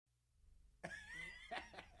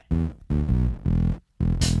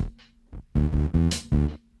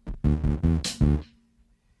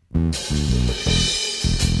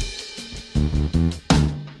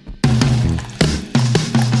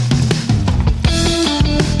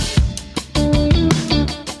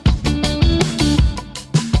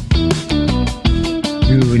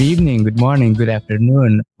morning, good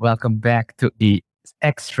afternoon. Welcome back to the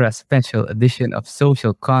extra special edition of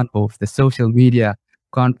Social Confoes, the social media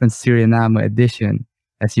conference Suriname edition.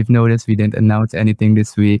 As you've noticed, we didn't announce anything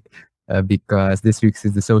this week because this week's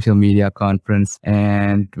is the social media conference.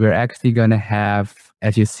 And we're actually going to have,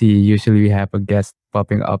 as you see, usually we have a guest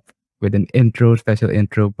popping up with an intro, special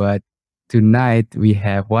intro. But tonight we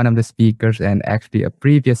have one of the speakers and actually a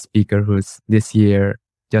previous speaker who's this year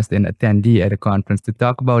just an attendee at a conference to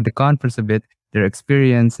talk about the conference a bit, their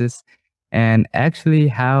experiences, and actually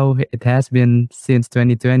how it has been since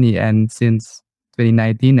 2020 and since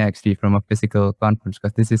 2019, actually, from a physical conference,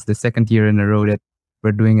 because this is the second year in a row that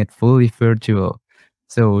we're doing it fully virtual.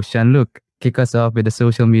 So, Shanluk, kick us off with the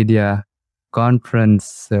social media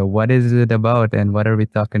conference. What is it about and what are we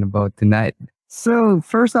talking about tonight? So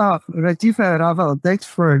first off, Rajiv and Rafael, thanks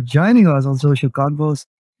for joining us on Social Convos.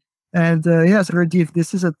 And yes, Rajiv,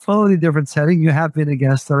 this is a totally different setting. You have been a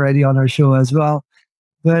guest already on our show as well.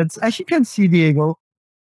 But as you can see, Diego,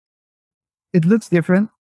 it looks different.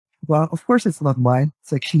 Well, of course, it's not mine.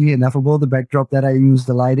 It's actually ineffable. The backdrop that I use,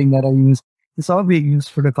 the lighting that I use, it's all being used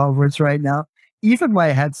for the conference right now. Even my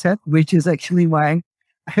headset, which is actually mine,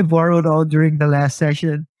 I borrowed all during the last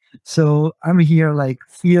session. So I'm here like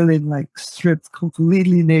feeling like stripped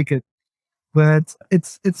completely naked. But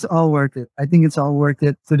it's all worth it. I think it's all worth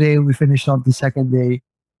it. Today we finished off the second day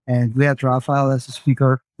and we had Rafael as a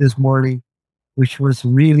speaker this morning, which was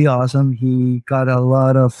really awesome. He got a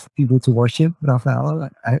lot of people to watch him, Rafael.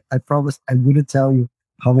 I promised I wouldn't tell you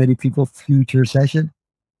how many people future session,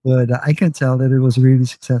 but I can tell that it was really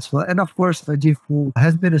successful. And of course, Najib, who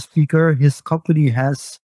has been a speaker, his company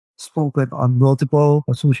has spoken on multiple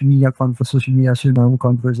social media Suriname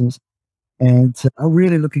conferences. And I'm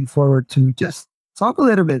really looking forward to just talk a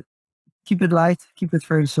little bit, keep it light, keep it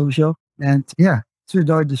very social, and yeah, to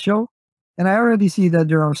enjoy the show. And I already see that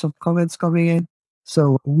there are some comments coming in.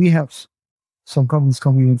 So we have some comments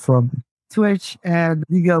coming in from Twitch, and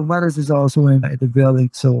Miguel Maris is also in the building.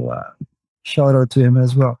 So shout out to him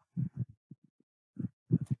as well.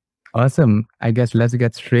 Awesome. I guess let's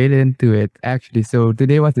get straight into it. Actually, so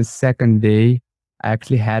today was the second day. I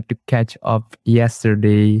actually had to catch up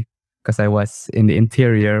yesterday because I was in the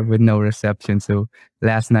interior with no reception. So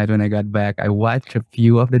last night when I got back, I watched a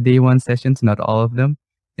few of the day one sessions, not all of them.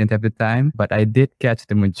 Didn't have the time, but I did catch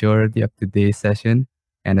the majority of today's session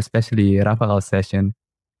and especially Rafael's session.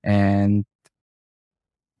 And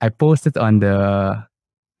I posted on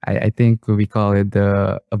I think we call it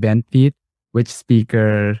the event feed, which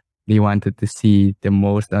speaker they wanted to see the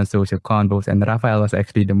most on social convos. And Rafael was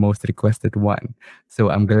actually the most requested one. So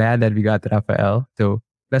I'm glad that we got Rafael. So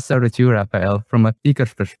let's start with you, Rafael. From a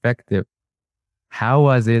speaker's perspective, how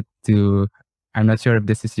was it to, I'm not sure if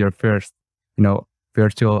this is your first,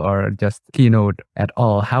 virtual or just keynote at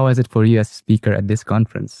all. How was it for you as a speaker at this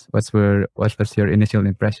conference? What was your initial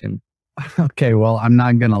impression? Okay, well, I'm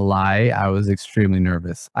not gonna lie. I was extremely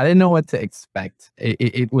nervous. I didn't know what to expect.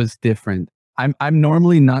 It was different. I'm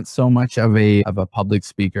normally not so much of a public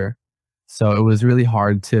speaker, so it was really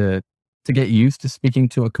hard to get used to speaking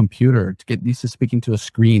to a computer, to get used to speaking to a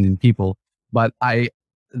screen and people. But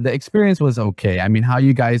the experience was okay. I mean, how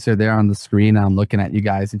you guys are there on the screen, I'm looking at you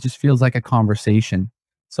guys. It just feels like a conversation.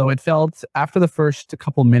 So it felt after the first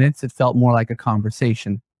couple minutes, it felt more like a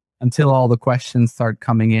conversation until all the questions start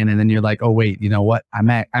coming in, and then you're like, oh wait, you know what? I'm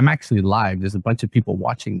actually live. There's a bunch of people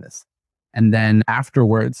watching this. And then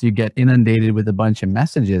afterwards, you get inundated with a bunch of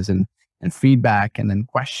messages and feedback and then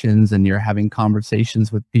questions, and you're having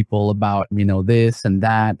conversations with people about, this and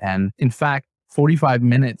that. And in fact, 45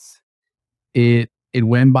 minutes, it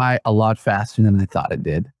went by a lot faster than I thought it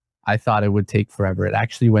did. I thought it would take forever. It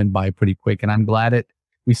actually went by pretty quick. And I'm glad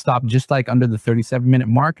we stopped just like under the 37-minute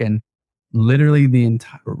mark. And literally the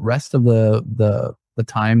entire rest of the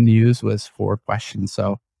time used was for questions.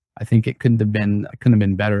 So I think it couldn't have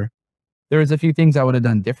been better. There was a few things I would have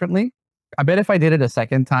done differently. I bet if I did it a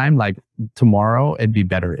second time, like tomorrow, it'd be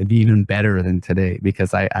better. It'd be even better than today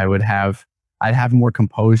because I'd have more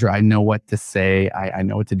composure. I know what to say. I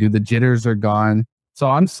know what to do. The jitters are gone. So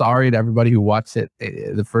I'm sorry to everybody who watched it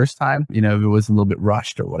the first time, if it was a little bit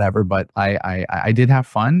rushed or whatever, but I did have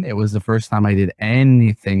fun. It was the first time I did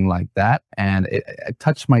anything like that. And it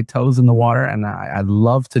touched my toes in the water, and I'd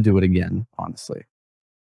love to do it again, honestly.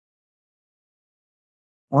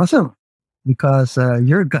 Awesome. Because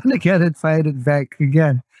you're gonna get invited back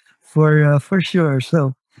again for sure.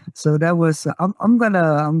 So that was I'm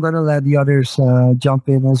gonna let the others jump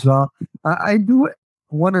in as well. I do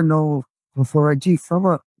want to know for G from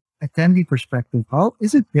a attendee perspective, how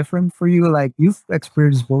is it different for you? Like you've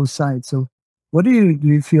experienced both sides, so what do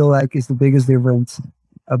you feel like is the biggest difference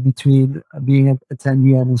between being an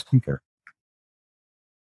attendee and a speaker?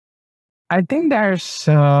 I think there's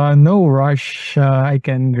no rush. I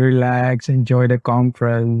can relax, enjoy the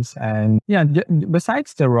conference. And yeah,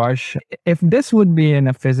 besides the rush, if this would be in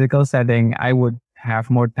a physical setting, I would have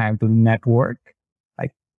more time to network,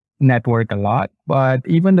 like network a lot. But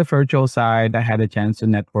even the virtual side, I had a chance to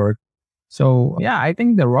network. So yeah, I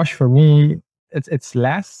think the rush for me, it's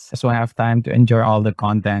less. So I have time to enjoy all the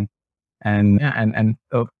content and yeah, and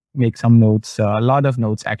make some notes. A lot of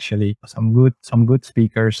notes actually. Some good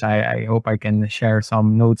speakers. I hope I can share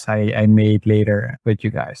some notes I made later with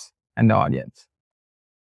you guys and the audience.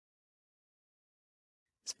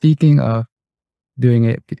 Speaking of doing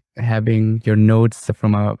it, having your notes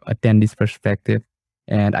from a attendee's perspective,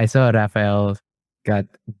 and I saw Rafael got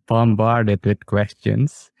bombarded with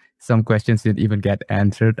questions. Some questions didn't even get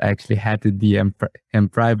answered. I actually had to DM him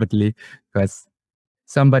privately because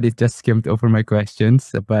somebody just skimmed over my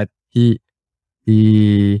questions, but he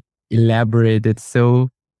elaborated so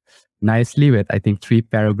nicely with I think 3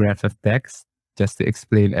 paragraphs of text just to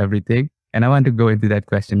explain everything. And I want to go into that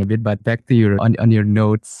question a bit, but back to your on your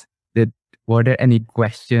notes. Were there any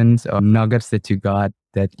questions or nuggets that you got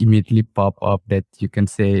that immediately pop up that you can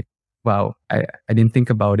say, wow, I didn't think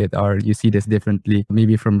about it, or you see this differently,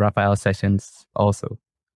 maybe from Raphael's sessions also?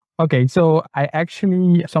 Okay, so I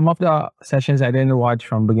actually, some of the sessions I didn't watch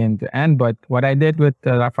from beginning to end, but what I did with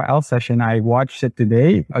the Raphael session, I watched it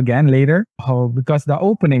today again later. Oh, because the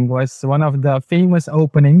opening was one of the famous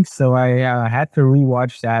openings. So I had to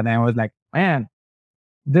rewatch that and I was like, man,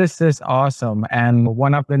 this is awesome. And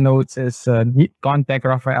one of the notes is contact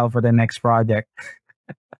Raphael for the next project.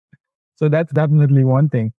 So that's definitely one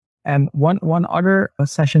thing. And one other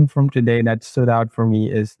session from today that stood out for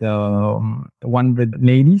me is the one with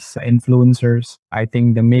ladies, influencers. I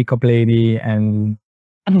think the makeup lady and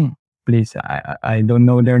please, I don't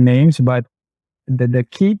know their names, but the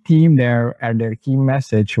key theme there and their key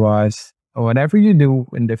message was whatever you do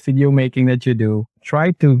in the video making that you do,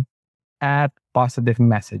 try to add positive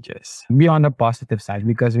messages beyond the positive side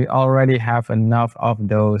because we already have enough of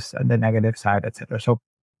those, the negative side, etc. So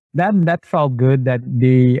that felt good that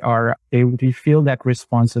they feel that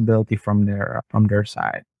responsibility from their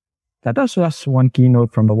side. That was just one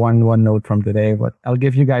keynote from the one note from today, but I'll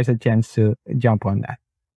give you guys a chance to jump on that.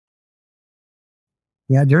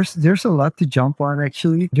 Yeah, there's a lot to jump on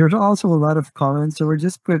actually. There's also a lot of comments, so we're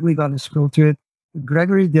just quickly gonna scroll through it.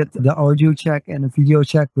 Gregory did the audio check and the video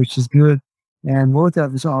check, which is good. And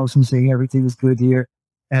Motab is also saying everything is good here.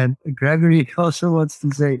 And Gregory also wants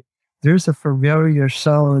to say there's a familiar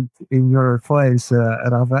sound in your voice,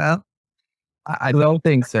 Rafael. I don't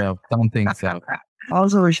think so. Don't think so.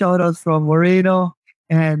 Also a shout out from Moreno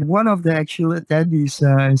and one of the actual attendees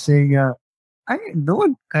saying, no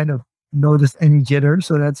one kind of noticed any jitter,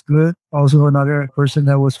 so that's good. Also, another person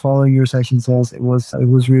that was following your session says it was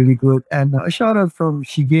really good. And a shout out from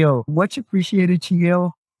Shigeo, much appreciated,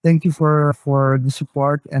 Shigeo. Thank you for the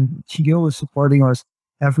support. And Shigeo is supporting us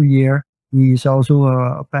every year. He's also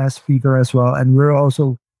a past speaker as well, and we're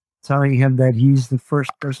also telling him that he's the first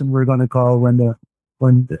person we're gonna call when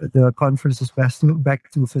the conference is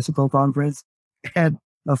back to physical conference. And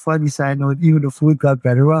a funny side note, even the food got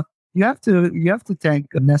better. Well, you have to thank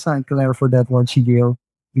Nessa and Claire for that one, Shigeo,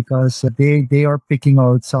 because they are picking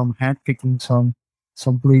out hand picking some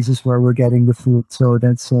places where we're getting the food. So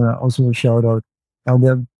that's also a shout out on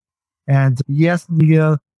them. And yes,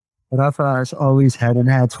 Miguel, Rafa has always had an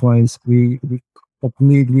ad voice. We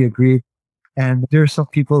completely agree. And there's some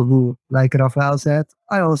people who, like Rafael said,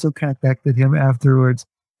 I also contacted him afterwards.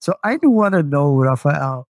 So I do want to know,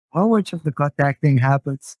 Rafael, how much of the contacting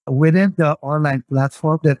happens within the online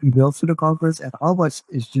platform that we built for the conference, and how much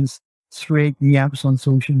is just straight DMs on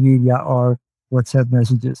social media or WhatsApp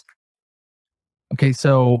messages? Okay,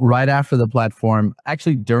 so right after the platform,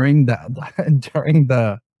 actually during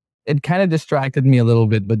the it kind of distracted me a little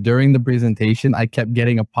bit, but during the presentation, I kept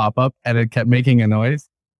getting a pop-up and it kept making a noise.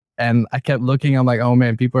 And I kept looking, I'm like, oh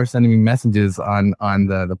man, people are sending me messages on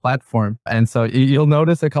the platform. And so you'll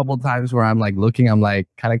notice a couple of times where I'm like looking, I'm like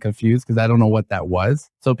kind of confused because I don't know what that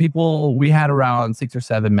was. So we had around 6 or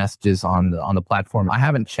 7 messages on the platform. I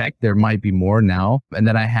haven't checked, there might be more now. And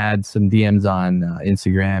then I had some DMs on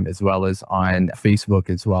Instagram as well as on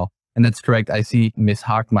Facebook as well. And that's correct. I see Miss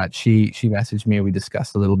Hakmat, she messaged me and we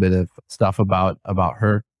discussed a little bit of stuff about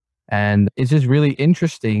her. And it's just really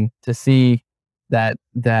interesting to see that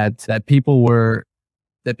people were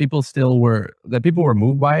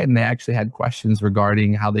moved by it, and they actually had questions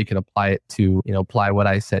regarding how they could apply it to, apply what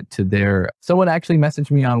I said to their. Someone actually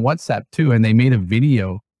messaged me on WhatsApp too, and they made a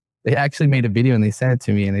video they actually made a video and they sent it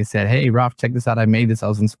to me and they said, "Hey, Raf, check this out. I made this. I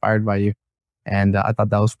was inspired by you." And I thought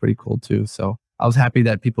that was pretty cool too. So I was happy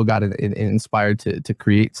that people got inspired to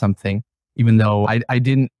create something, even though I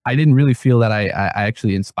didn't really feel that I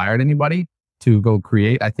actually inspired anybody to go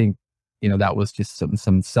create. I think, that was just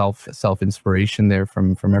some self inspiration there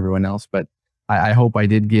from everyone else. But I hope I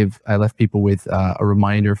left people with a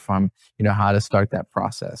reminder from, how to start that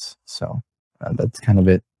process. So that's kind of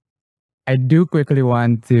it. I do quickly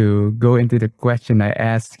want to go into the question I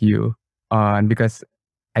asked you on, because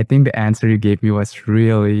I think the answer you gave me was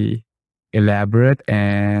really elaborate,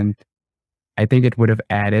 and I think it would have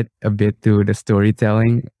added a bit to the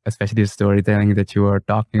storytelling, especially the storytelling that you were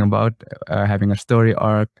talking about, having a story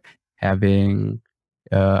arc, having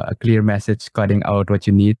a clear message, cutting out what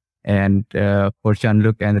you need. And for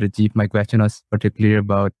Jean-Luc and Rajiv, my question was particularly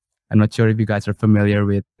about, I'm not sure if you guys are familiar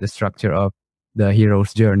with the structure of the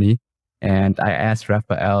hero's journey. And I asked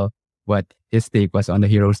Raphael what his take was on the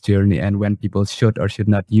hero's journey and when people should or should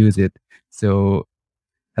not use it. So,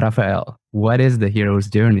 Raphael, what is the hero's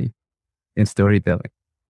journey in storytelling?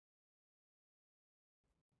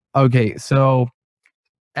 Okay, so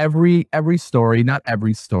every story, not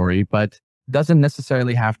every story, but doesn't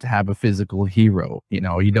necessarily have to have a physical hero.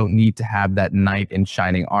 You don't need to have that knight in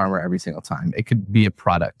shining armor every single time. It could be a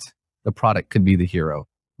product. The product could be the hero,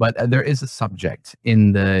 but there is a subject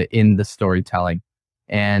in the storytelling.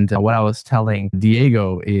 And what I was telling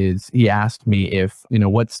Diego is, he asked me if,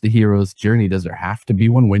 what's the hero's journey? Does there have to be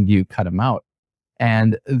one? When do you cut him out?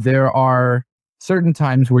 And there are certain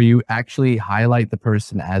times where you actually highlight the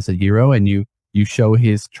person as a hero, and you show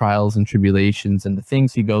his trials and tribulations and the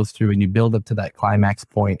things he goes through, and you build up to that climax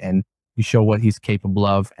point and you show what he's capable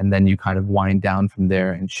of. And then you kind of wind down from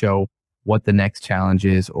there and show what the next challenge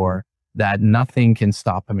is, or that nothing can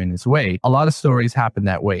stop him in his way. A lot of stories happen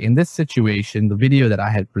that way. In this situation, the video that I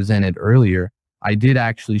had presented earlier, I did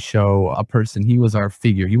actually show a person. He was our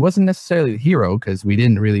figure. He wasn't necessarily the hero because we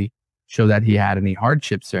didn't really show that he had any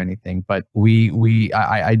hardships or anything, but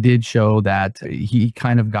I did show that he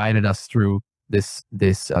kind of guided us through this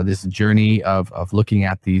journey of looking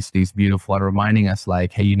at these beautiful and reminding us,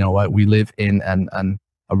 like, hey, you know what? We live in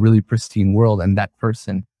a really pristine world, and that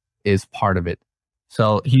person is part of it.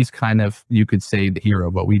 So he's kind of, you could say, the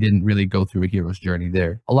hero, but we didn't really go through a hero's journey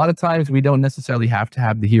there. A lot of times we don't necessarily have to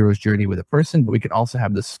have the hero's journey with a person, but we can also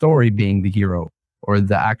have the story being the hero, or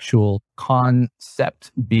the actual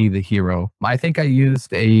concept be the hero. I think I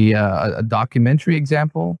used a documentary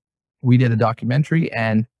example. We did a documentary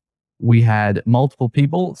and we had multiple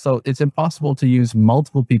people. So it's impossible to use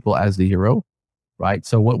multiple people as the hero, right?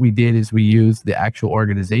 So what we did is we used the actual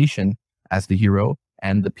organization as the hero,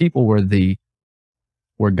 and the people were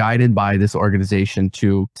guided by this organization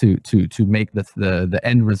to make the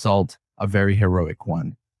end result a very heroic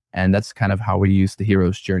one. And that's kind of how we use the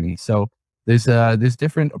hero's journey. So there's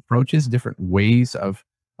different approaches, different ways of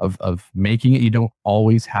making it. You don't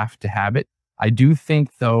always have to have it. I do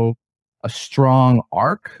think, though, a strong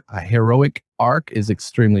arc, a heroic arc, is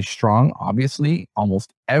extremely strong. Obviously,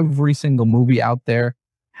 almost every single movie out there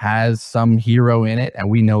has some hero in it,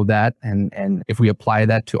 and we know that. And if we apply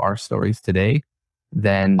that to our stories today,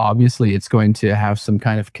 then obviously it's going to have some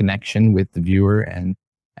kind of connection with the viewer, and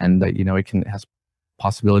it has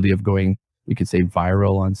possibility of going, you could say,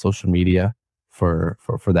 viral on social media for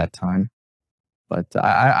that time. But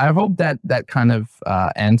I hope that kind of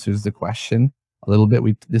answers the question a little bit.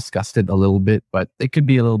 We discussed it a little bit, but it could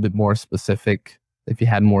be a little bit more specific if you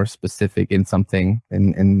had more specific in something.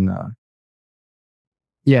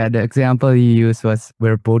 Yeah, the example you used was,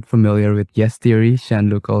 we're both familiar with yes theory,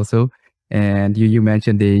 Jean-Luc also. And you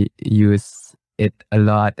mentioned they use it a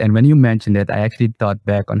lot. And when you mentioned it, I actually thought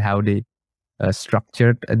back on how they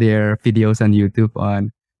structured their videos on YouTube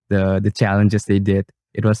on the challenges they did.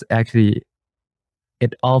 It was actually,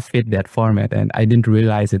 it all fit that format, and I didn't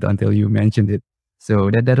realize it until you mentioned it.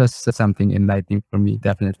 So that was something enlightening for me,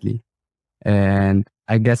 definitely. And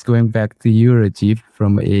I guess going back to you, Rajiv,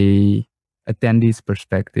 from a attendee's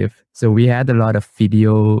perspective. So we had a lot of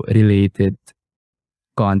video related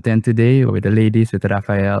content today with the ladies, with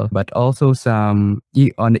Raphael, but also some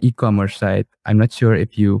on the e-commerce side. I'm not sure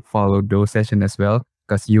if you followed those sessions as well,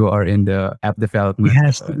 because you are in the app development.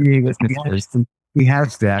 We have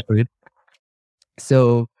exactly.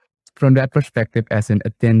 So from that perspective, as an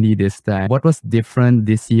attendee this time, what was different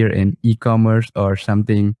this year in e-commerce, or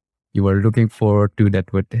something you were looking forward to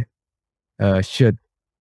that would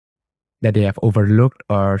that they have overlooked,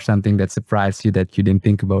 or something that surprised you that you didn't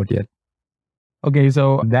think about yet? Okay,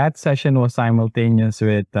 so that session was simultaneous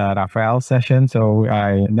with Raphael's session, so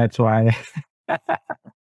that's why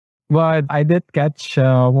But I did catch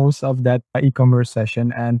most of that e-commerce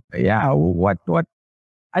session, and yeah, what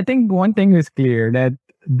I think one thing is clear that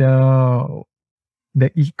the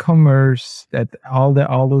the e-commerce that all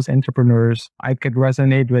those entrepreneurs I could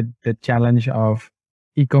resonate with the challenge of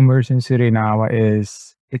e-commerce in Suriname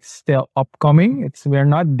is it's still upcoming. It's we're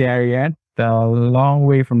not there yet. A long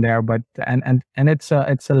way from there, but and it's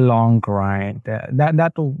a long grind.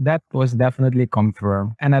 That was definitely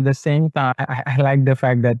confirmed. And at the same time, I like the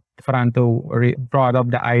fact that Franto brought up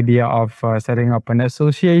the idea of setting up an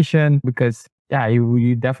association because yeah,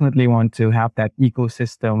 you definitely want to have that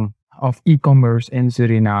ecosystem of e-commerce in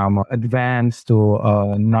Suriname advance to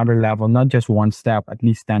another level, not just one step, at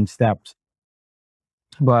least 10 steps.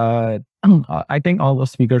 But I think all the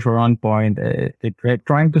speakers were on point. They're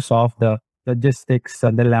trying to solve the logistics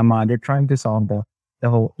dilemma. They're trying to solve the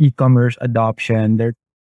whole e-commerce adoption. They're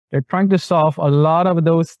trying to solve a lot of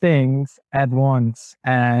those things at once.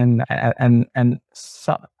 And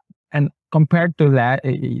compared to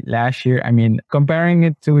last year, I mean, comparing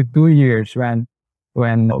it to 2 years when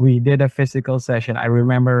we did a physical session, I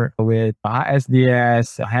remember with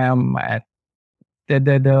SDS, HEM,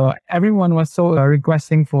 everyone was so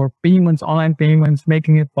requesting for payments, online payments,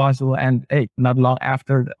 making it possible. And hey, not long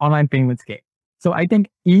after the online payments came. So I think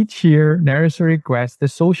each year there is a request. The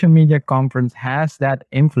social media conference has that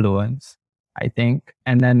influence, I think.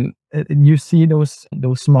 And then you see those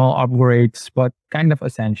small upgrades, but kind of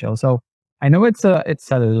essential. So I know it's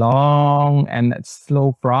a long and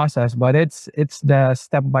slow process, but it's the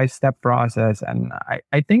step by step process, and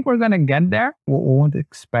I think we're gonna get there. We won't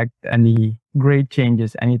expect any great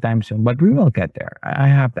changes anytime soon, but we will get there. I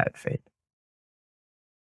have that faith.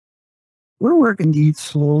 We're indeed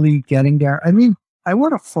slowly getting there. I mean, I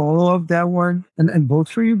want to follow up that one and both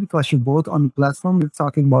for you because you're both on the platform. We're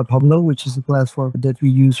talking about Hublo, which is the platform that we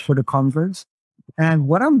use for the conference. And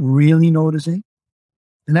what I'm really noticing,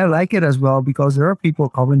 and I like it as well because there are people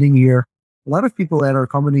commenting here. A lot of people that are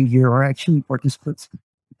commenting here are actually participants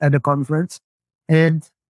at the conference. And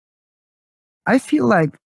I feel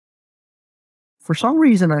like, for some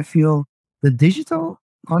reason, I feel the digital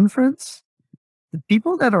conference, the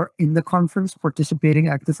people that are in the conference participating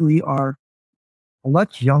actively are a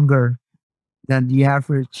lot younger than the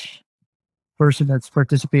average person that's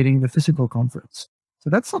participating in the physical conference. So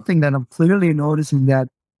that's something that I'm clearly noticing that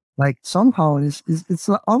like somehow it's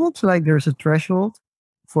almost like there's a threshold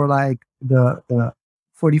for like the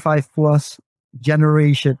 45 plus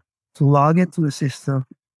generation to log into a system,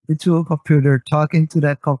 into a computer, talk into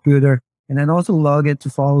that computer, and then also log in to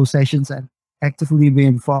follow sessions and actively be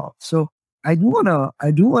involved. So I do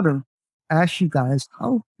wanna ask you guys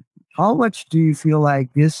how much do you feel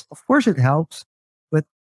like this? Of course, it helps, but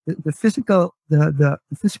the physical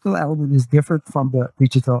element is different from the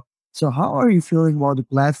digital. So, how are you feeling about the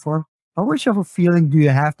platform? How much of a feeling do you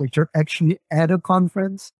have that you're actually at a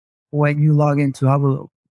conference when you log into Hubble?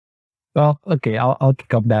 Well, okay, I'll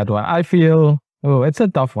pick up that one. I feel it's a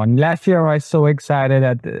tough one. Last year I was so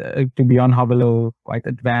excited to be on Havelo, quite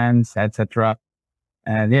advanced, etc.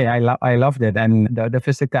 And yeah, I loved it, and the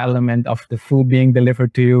physical element of the food being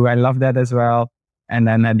delivered to you, I love that as well. And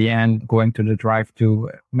then at the end, going to the drive to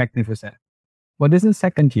magnificent. Well, this is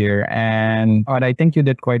second year, and what I think you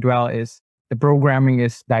did quite well is the programming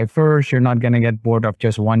is diverse. You're not gonna get bored of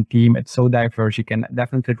just one team. It's so diverse. You can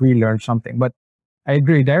definitely relearn something. But I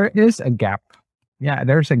agree, there is a gap. Yeah,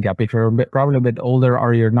 there's a gap. If you're probably a bit older,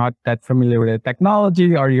 or you're not that familiar with the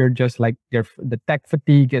technology, or you're just like the tech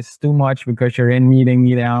fatigue is too much because you're in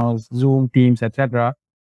meetings, Zoom, Teams, etc.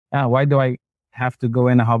 Why do I have to go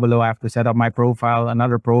in a Hubble? I have to set up my profile,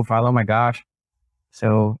 another profile. Oh my gosh.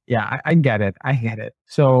 So yeah, I get it. I get it.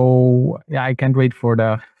 So yeah, I can't wait for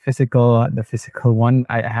the physical one.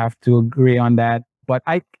 I have to agree on that. But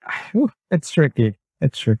it's tricky.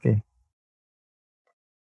 It's tricky.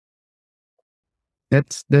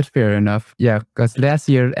 That's fair enough. Yeah, because last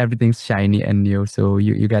year everything's shiny and new, so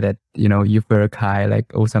you got it. Euphoric high, like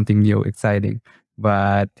oh something new, exciting.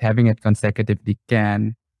 But having it consecutively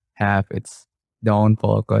can have its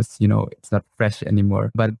downfall because it's not fresh anymore.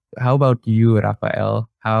 But how about you, Rafael?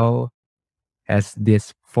 How has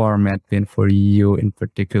this format been for you in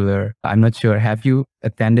particular? I'm not sure. Have you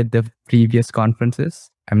attended the previous conferences?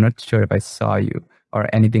 I'm not sure if I saw you or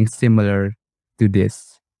anything similar to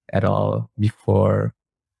this at all before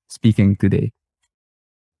speaking today.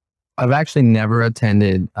 I've actually never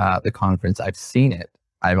attended the conference. I've seen it.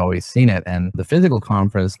 I've always seen it. And the physical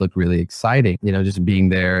conference looked really exciting, just being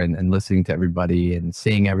there and listening to everybody and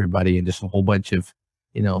seeing everybody and just a whole bunch of,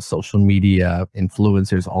 social media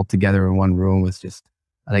influencers all together in one room was just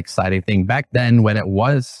an exciting thing. Back then, when it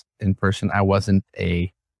was in person, I wasn't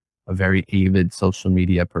a a very avid social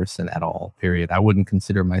media person at all, period. I wouldn't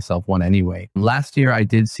consider myself one anyway. Last year, I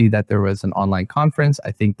did see that there was an online conference.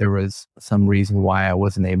 I think there was some reason why I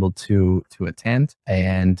wasn't able to attend.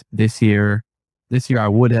 And this year I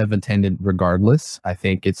would have attended regardless. I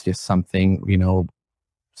think it's just something,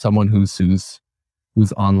 someone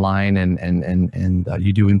who's online and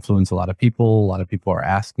you do influence a lot of people. A lot of people are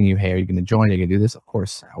asking you, "Hey, are you going to join? Are you going to do this?" Of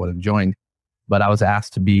course, I would have joined, but I was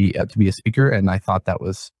asked to be a speaker, and I thought that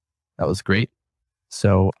was great.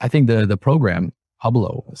 So I think the program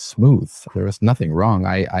Pablo was smooth. There was nothing wrong.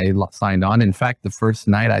 I signed on. In fact, the first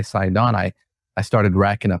night I signed on, I started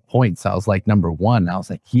racking up points. I was like number one. I was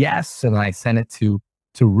like, yes, and I sent it to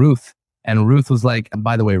Ruth, and Ruth was like,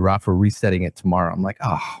 "By the way, Rafa, resetting it tomorrow." I'm like,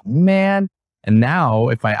 "Oh man." And now,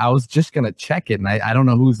 if I was just going to check it, and I don't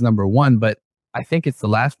know who's number one, but I think it's the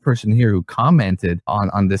last person here who commented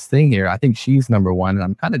on this thing here. I think she's number one, and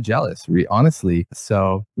I'm kind of jealous, honestly.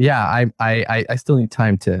 So yeah, I still need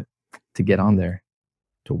time to get on there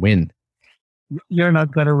to win. You're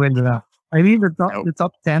not gonna win enough. I mean, Nope. the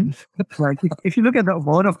top 10. Like if you look at the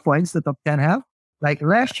amount of points the top 10 have, like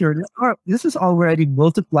last year, this is already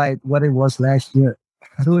multiplied what it was last year.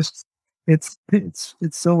 So it's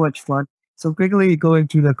so much fun. So quickly going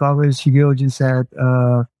through the comments, Shigeo just said,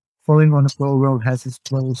 following on a pro road has its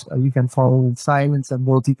pros. You can follow in silence and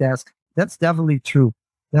multitask. That's definitely true.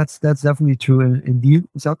 That's definitely true. And indeed,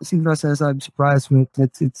 Silva says, I'm surprised with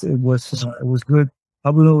it. It was good.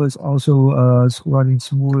 Pablo is also running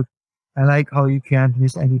smooth. I like how you can't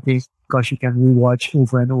miss anything because you can rewatch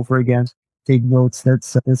over and over again. Take notes.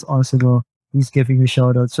 That's awesome. He's giving a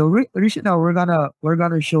shout out. So Risha, now we're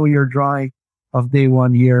gonna show your drawing of day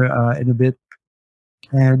one here in a bit.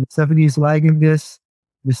 And Stephanie is liking this.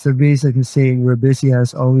 Mr. Basic is saying we're busy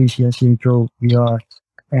as always. Yes, intro, we are.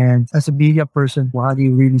 And as a media person,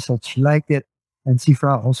 Wahani really said she liked it. And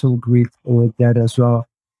Sifra also agreed with that as well.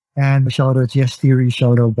 And shout out, yes, theory,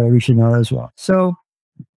 shout out by Rishina as well. So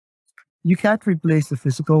you can't replace the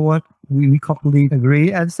physical one. We completely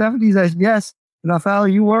agree. And Stephanie says, yes, Rafael,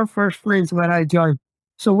 you were first place when I joined.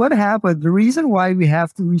 So what happened? The reason why we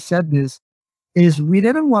have to reset this is we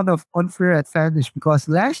didn't want an unfair advantage because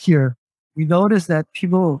last year we noticed that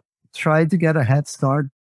people tried to get a head start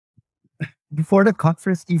before the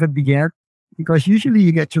conference even began, because usually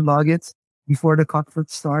you get your logins before the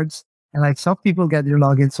conference starts. And like some people get their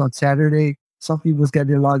logins on Saturday, some people get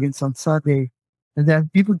their logins on Sunday, and then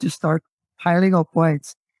people just start piling up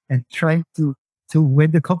points and trying to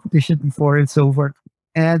win the competition before it's over.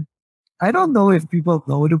 And I don't know if people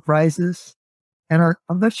know the prizes, and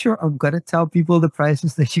I'm not sure I'm gonna tell people the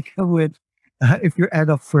prizes that you can win if you end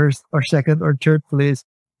up first or second or third place,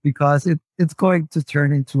 because it's going to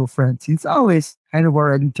turn into a frenzy. It's always kind of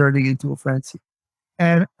already turning into a frenzy.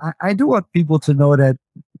 And I do want people to know that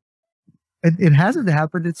it hasn't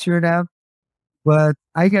happened in Suriname, but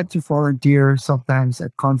I get to volunteer sometimes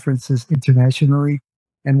at conferences internationally.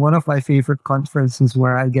 And one of my favorite conferences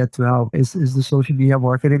where I get to help is the social media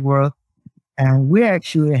marketing world. And we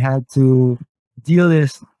actually had to deal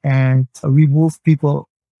this and remove people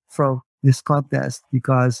from this contest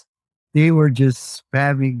because they were just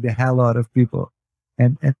spamming the hell out of people.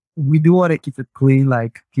 And we do want to keep it clean,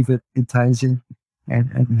 like keep it enticing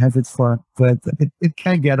and have it fun. But it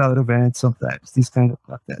can get out of hand sometimes, these kind of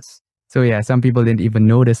contests. So yeah, some people didn't even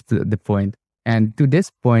notice the point. And to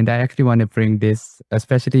this point, I actually want to bring this,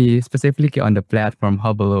 especially specifically on the platform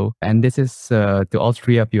Hubble. And this is to all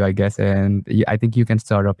three of you, I guess. And I think you can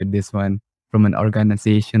start off with this one from an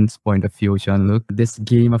organization's point of view, Jean-Luc. This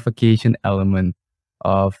gamification element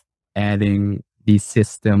of adding these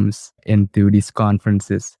systems into these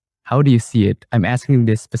conferences. How do you see it? I'm asking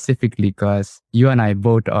this specifically because you and I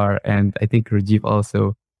both are, and I think Rajiv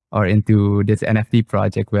also are into this NFT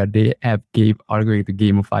project where they are going to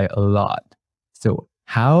gamify a lot. So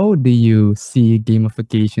how do you see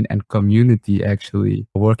gamification and community actually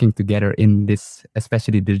working together in this,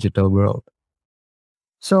 especially digital world?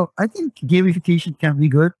 So I think gamification can be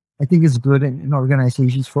good. I think it's good in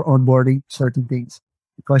organizations for onboarding certain things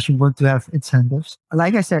because you want to have incentives.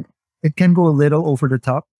 Like I said, it can go a little over the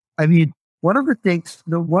top. I mean, one of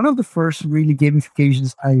the first really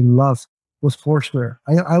gamifications I loved was Foursquare.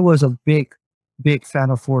 I was a big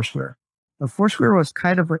fan of Foursquare. Foursquare was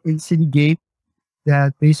kind of an in-city game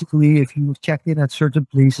that basically if you checked in at certain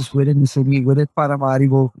places within the city, within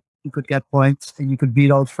Paramaribo, you could get points and you could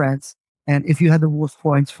beat out friends. And if you had the most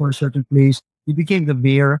points for a certain place, you became the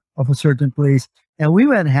mayor of a certain place. And we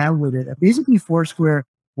went ham with it. And basically, Foursquare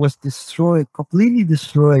was completely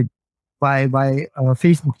destroyed by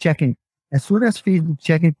Facebook checking. As soon as Facebook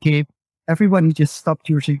checking came, everybody just stopped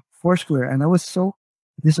using Foursquare. And I was so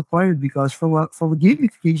disappointed because from a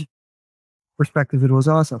gamification perspective, it was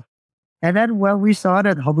awesome. And then when we saw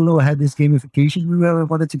that Hublo had this gamification, we really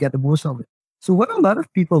wanted to get the most of it. So what a lot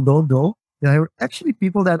of people don't know, there are actually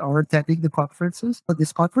people that are attending the conferences. But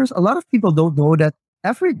this conference, a lot of people don't know that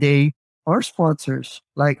every day our sponsors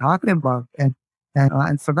like Hakenbank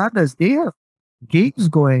and Fernandez, they have games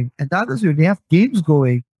going, and that is when they have games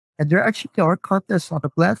going, and there actually are contests on the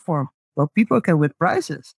platform where people can win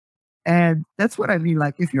prizes. And that's what I mean.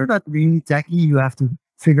 Like, if you're not really techy, you have to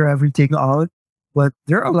figure everything out. But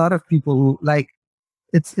there are a lot of people who like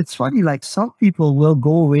it's funny, like some people will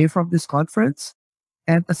go away from this conference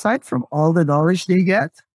and aside from all the knowledge they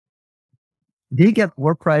get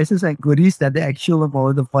more prizes and goodies than the actual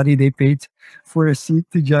amount of money they paid for a seat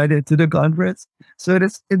to join into the conference. So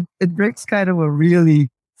it brings kind of a really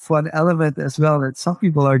fun element as well. And some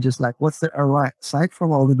people are just like, what's the ROI? Aside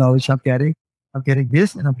from all the knowledge I'm getting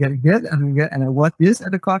this and I'm getting that and I want this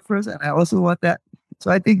at the conference and I also want that. So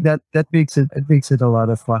I think that makes it a lot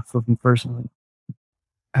of fun for me personally.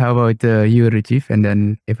 How about you, Rajiv? And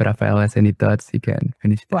then if Rafael has any thoughts, he can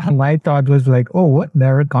finish. Well, my thought was like, oh, what?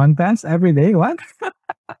 There are contests every day? What?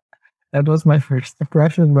 That was my first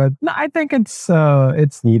impression, but no, I think it's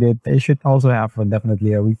needed. They should also have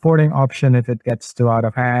definitely a reporting option if it gets too out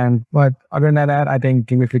of hand. But other than that, I think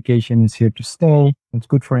gamification is here to stay. It's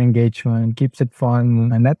good for engagement, keeps it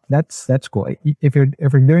fun, and that's cool. If you're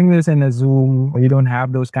doing this in a Zoom, you don't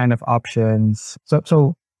have those kind of options.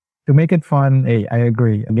 So to make it fun, hey, I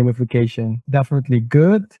agree. Gamification definitely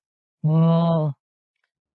good. Well,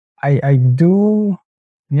 I do,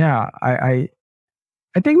 yeah.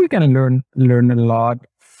 I think we can learn a lot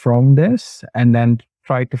from this and then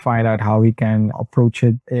try to find out how we can approach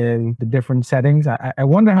it in the different settings. I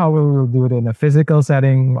wonder how we will do it in a physical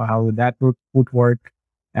setting, how that would work.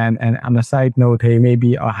 And on a side note, hey,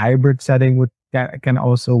 maybe a hybrid setting can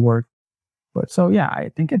also work. But so yeah,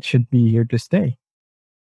 I think it should be here to stay.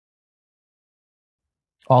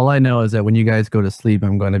 All I know is that when you guys go to sleep,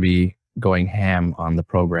 I'm going to be going ham on the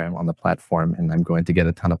program, on the platform, and I'm going to get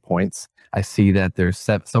a ton of points. I see that there's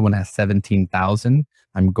someone has 17,000.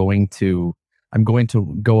 I'm going to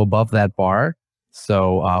go above that bar.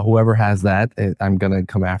 So whoever has that, I'm going to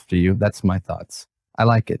come after you. That's my thoughts. I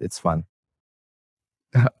like it. It's fun.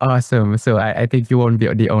 Awesome. So I think you won't be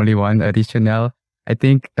the only one, additional. I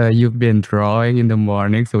think you've been drawing in the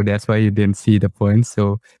morning, so that's why you didn't see the points.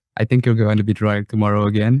 So I think you're going to be drawing tomorrow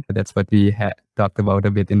again. That's what we had talked about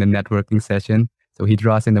a bit in the networking session. So he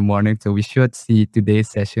draws in the morning. So we should see today's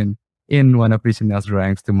session in one of Richard's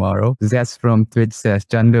drawings tomorrow. Zess from Twitch says,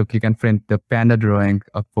 John, look, you can print the panda drawing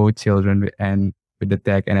of both children with the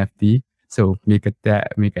tag NFT. So make an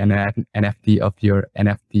NFT of your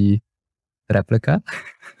NFT replica.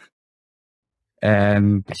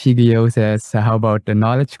 And Shigio says, how about the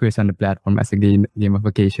knowledge quiz on the platform as a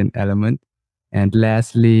gamification element? And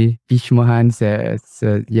lastly, Ishmohan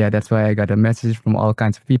says, yeah, that's why I got a message from all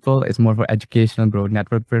kinds of people. It's more for educational growth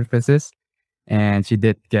network purposes. And she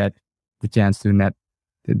did get the chance to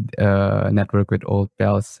network with old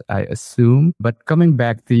pals, I assume. But coming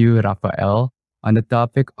back to you, Rafael, on the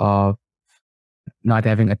topic of not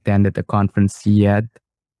having attended the conference yet,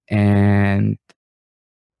 and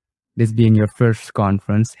this being your first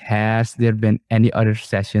conference, has there been any other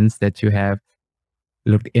sessions that you have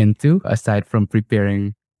looked into aside from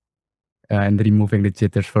preparing and removing the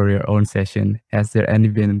jitters for your own session? Has there any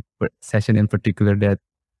been session in particular that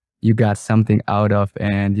you got something out of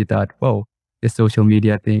and you thought, whoa, this social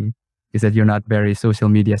media thing, is that you're not very social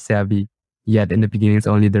media savvy yet in the beginning, it's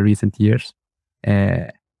only the recent years.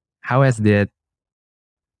 How has that,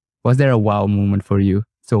 was there a wow moment for you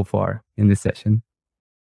so far in this session?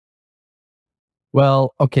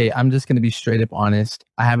 Well, okay, I'm just going to be straight up honest.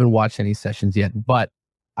 I haven't watched any sessions yet, but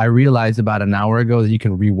I realized about an hour ago that you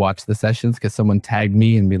can rewatch the sessions because someone tagged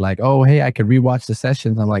me and be like, oh, hey, I could rewatch the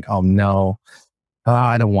sessions. I'm like, oh, no,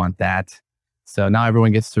 I don't want that. So now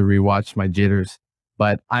everyone gets to rewatch my jitters,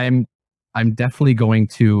 but I'm definitely going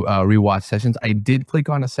to rewatch sessions. I did click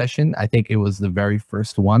on a session. I think it was the very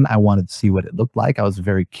first one. I wanted to see what it looked like. I was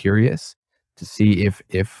very curious to see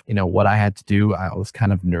if what I had to do. I was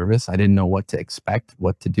kind of nervous. I didn't know what to expect,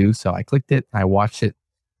 what to do. So I clicked it, I watched it.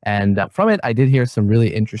 And from it, I did hear some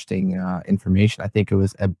really interesting information. I think it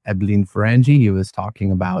was Ebeline Ferengi. He was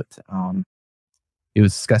talking about, he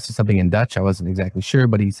was discussing something in Dutch. I wasn't exactly sure,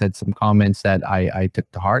 but he said some comments that I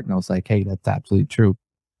took to heart. And I was like, hey, that's absolutely true.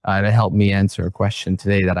 And it helped me answer a question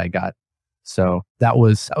today that I got. So that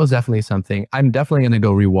was definitely something. I'm definitely going to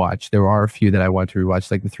go rewatch. There are a few that I want to rewatch,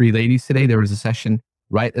 like the three ladies today. There was a session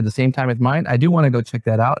right at the same time as mine. I do want to go check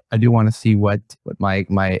that out. I do want to see what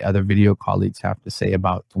my other video colleagues have to say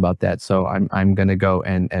about that. So I'm gonna go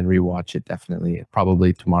and rewatch it definitely,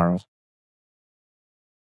 probably tomorrow.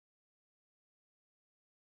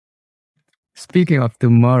 Speaking of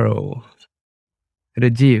tomorrow,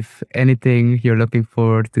 Rajiv, anything you're looking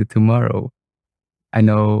forward to tomorrow? I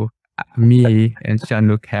know me and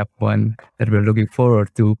Shanuk have one that we're looking forward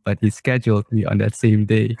to, but he scheduled me on that same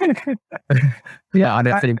day. Yeah, on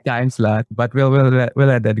that same time slot. But we'll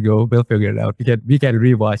let that go. We'll figure it out. We can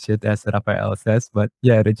rewatch it as Rafael says. But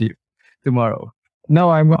yeah, Rajiv, tomorrow. No,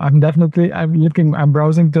 I'm definitely I'm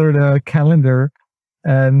browsing through the calendar,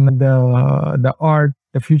 and the art,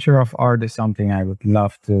 the future of art is something I would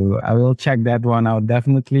love to. I will check that one out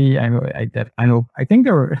definitely. I know. I think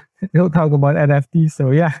they'll talk about NFTs.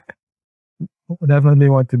 So yeah, definitely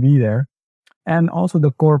want to be there. And also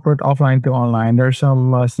the corporate offline to online. There's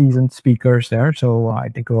some seasoned speakers there, so I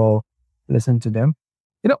think we'll listen to them.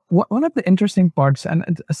 You know, one of the interesting parts,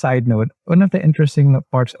 and a side note, one of the interesting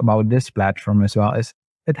parts about this platform as well is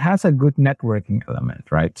it has a good networking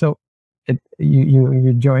element, right? So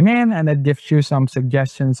you join in, and it gives you some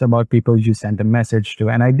suggestions about people you send a message to.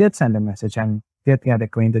 And I did send a message and did get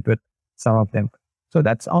acquainted with some of them. So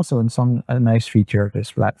that's also a nice feature of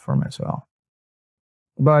this platform as well.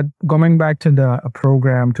 But going back to the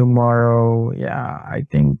program tomorrow, yeah, I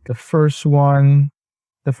think the first two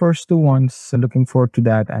ones, looking forward to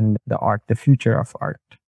that, and the art, the future of art.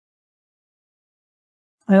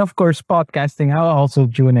 And of course, podcasting. I'll also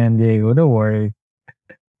tune in, Diego. Don't worry.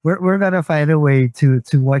 We're gonna find a way to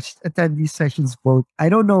attend these sessions both. I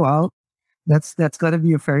don't know how. That's gonna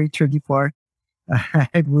be a very tricky part.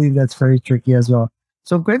 I believe that's very tricky as well.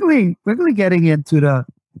 So quickly getting into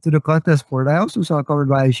the contest board. I also saw covered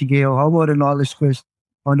by Shigeo. How about a knowledge quiz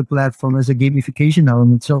on the platform as a gamification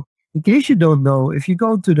element? So in case you don't know, if you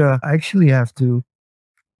go to I actually have to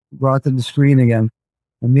broaden the screen again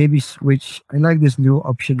and maybe switch. I like this new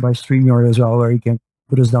option by StreamYard as well, where you can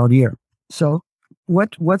put us down here. So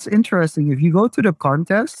what's interesting, if you go to the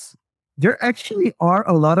contests, there actually are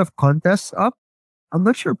a lot of contests up. I'm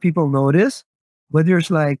not sure people know this, but there's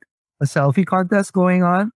like a selfie contest going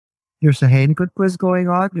on. There's a Haincut quiz going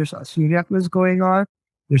on. There's a Syria quiz going on.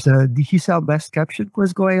 There's a Digisal Best Caption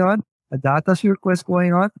quiz going on. A Datasure quiz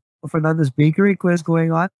going on. A Fernandez Bakery quiz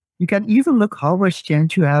going on. You can even look how much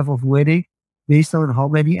chance you have of winning based on how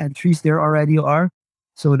many entries there already are.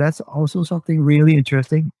 So that's also something really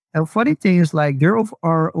interesting. And funny thing is, like, there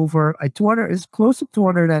are over 200, it's close to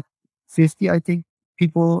 250, I think,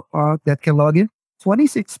 people that can log in.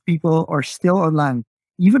 26 people are still online.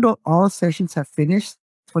 Even though all sessions have finished,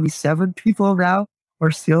 27 people now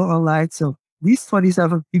are still online. So these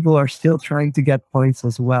 27 people are still trying to get points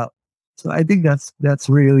as well. So I think that's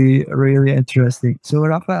really, really interesting. So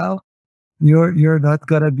Rafael, you're not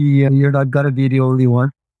gonna be the only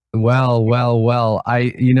one. Well.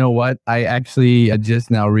 You know what? I actually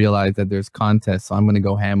just now realized that there's contests, so I'm gonna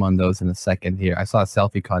go ham on those in a second here. I saw a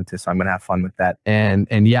selfie contest, so I'm gonna have fun with that. And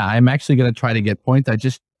yeah, I'm actually gonna try to get points.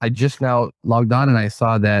 I just now logged on and I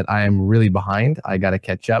saw that I am really behind. I gotta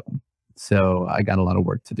catch up. So I got a lot of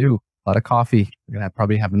work to do. A lot of coffee. I'm gonna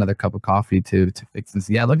probably have another cup of coffee to fix this.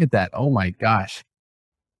 Yeah, look at that. Oh my gosh.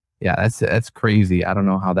 Yeah, that's crazy. I don't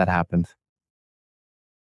know how that happened.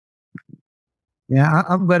 Yeah,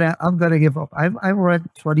 I'm gonna give up. I'm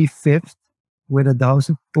ranked 25th with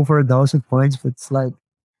over 1,000 points, but it's like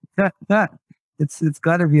it's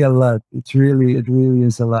gotta be a lot. It really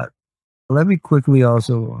is a lot. Let me quickly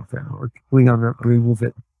also remove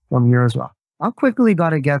it from here as well. I'm quickly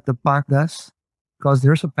gonna get the pandas because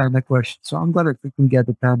there's a panda question. So I'm gonna quickly get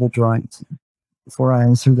the panda drawings before I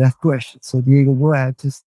answer that question. So Diego, go ahead,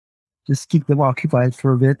 just keep them occupied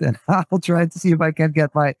for a bit, and I'll try to see if I can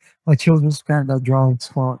get my children's panda drawings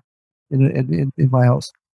for in my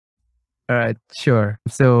house. All right, sure.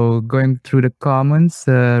 So going through the comments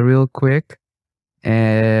real quick.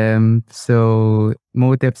 So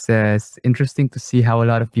Motive says, interesting to see how a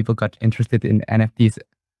lot of people got interested in NFTs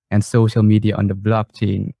and social media on the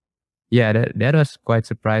blockchain. Yeah, that was quite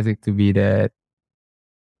surprising to me that,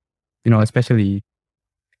 especially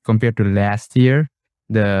compared to last year,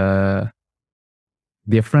 the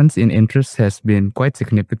difference in interest has been quite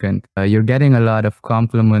significant. You're getting a lot of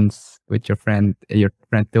compliments with your friend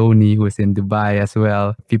Tony, who's in Dubai as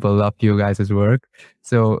well. People love you guys' work.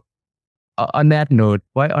 So on that note,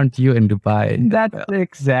 why aren't you in Dubai? That's the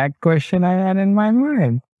exact question I had in my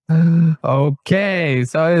mind. Okay,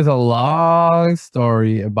 so it's a long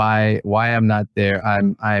story by why I'm not there.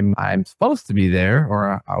 I'm supposed to be there,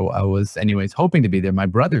 or I was anyways hoping to be there. My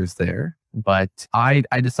brother's there. But I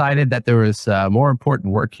decided that there was more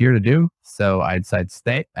important work here to do. So I decided to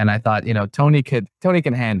stay. And I thought, Tony can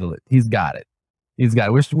handle it. He's got it. He's got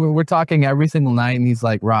it. We're talking every single night. And he's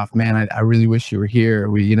like, Raf, man, I really wish you were here.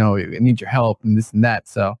 We need your help and this and that.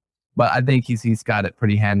 So, but I think he's got it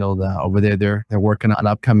pretty handled over there. They're working on an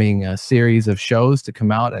upcoming series of shows to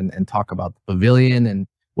come out and talk about the pavilion and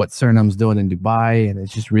what Suriname's doing in Dubai. And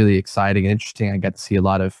it's just really exciting and interesting. I got to see a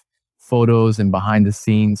lot of photos and behind the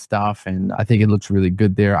scenes stuff, and I think it looks really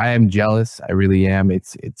good there. I am jealous. I really am.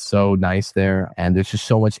 It's so nice there, and there's just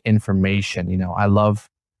so much information. I love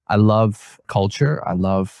culture. I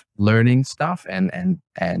love learning stuff, and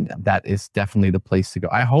that is definitely the place to go.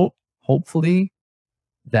 Hopefully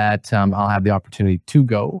that I'll have the opportunity to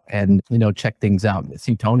go and check things out.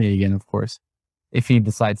 See Tony again, of course, if he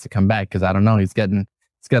decides to come back, because I don't know. He's got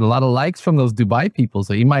a lot of likes from those Dubai people,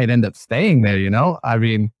 so he might end up staying there. I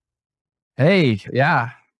mean, hey,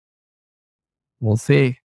 yeah, we'll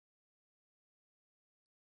see.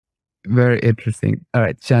 Very interesting. All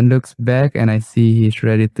right, Jean-Luc's back and I see he's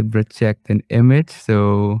ready to project an image.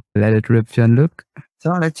 So let it rip, Jean-Luc.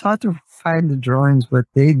 So I tried to find the drawings, but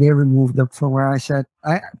they removed them from where I said.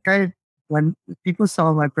 When people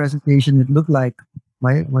saw my presentation, it looked like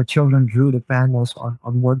my children drew the panels on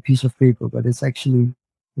one piece of paper, but it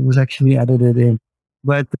was actually edited in.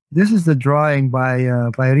 But this is the drawing by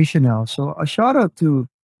Richanel. So a shout out to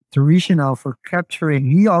Richanel for capturing.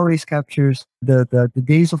 He always captures the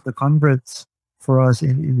days of the converts for us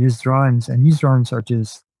in his drawings, and his drawings are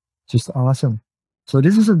just awesome. So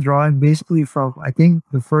this is a drawing basically from, I think,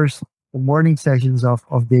 the morning sessions of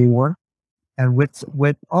day one, and with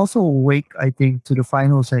also wake, I think, to the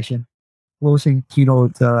final session, closing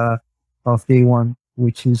keynote of day one,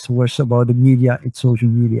 which was about the media, it's social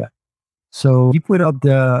media. So he put up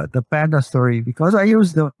the panda story because I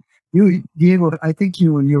used Diego. I think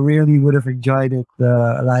you really would have enjoyed it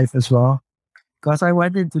live as well, because I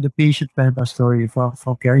went into the patient panda story from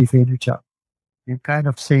Gary Vaynerchuk and kind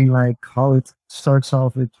of saying like how it starts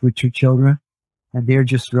off with your children and they're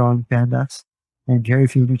just drawing pandas, and Gary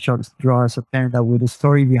Vaynerchuk draws a panda with a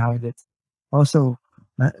story behind it. Also,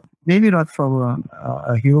 maybe not from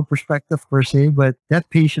a hero perspective per se, but that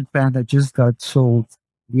patient panda just got sold.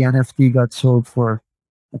 The NFT got sold for,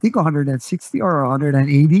 I think, $160 or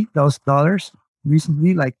 $180,000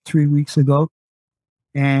 recently, like 3 weeks ago.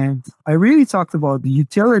 And I really talked about the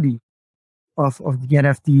utility of the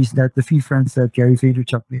NFTs that the fee friends that Gary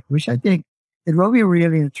Vaynerchuk made, which I think it will be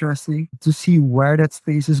really interesting to see where that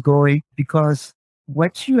space is going, because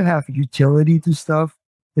once you have utility to stuff,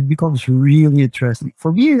 it becomes really interesting.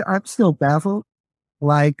 For me, I'm still baffled.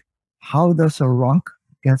 Like, how does a rock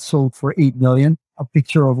get sold for 8 million? A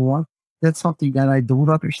picture of one. That's something that I don't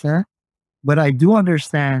understand. But I do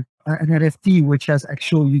understand an NFT which has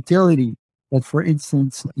actual utility. That, for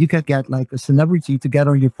instance, you can get like a celebrity to get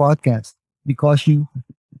on your podcast because you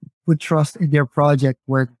put trust in their project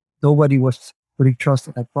where nobody was putting trust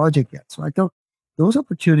in that project yet. So I thought those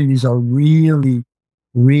opportunities are really,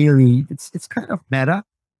 really, it's kind of meta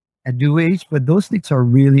and new age, but those things are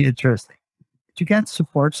really interesting. You can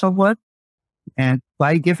support someone, and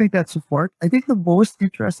by giving that support, I think the most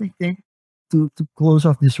interesting thing to close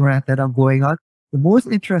off this rant that I'm going on, the most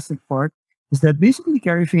interesting part is that basically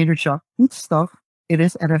Gary Vaynerchuk puts stuff in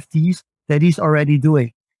his NFTs that he's already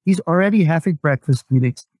doing. He's already having breakfast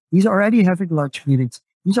meetings. He's already having lunch meetings.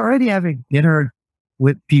 He's already having dinner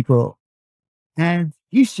with people. And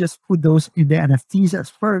he's just put those in the NFTs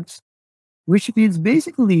as perks, which means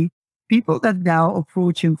basically people that now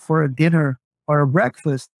approach him for a dinner or a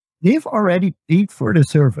breakfast, they've already paid for the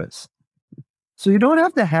service. So you don't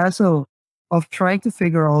have the hassle of trying to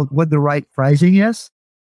figure out what the right pricing is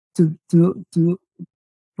to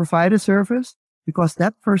provide a service, because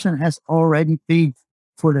that person has already paid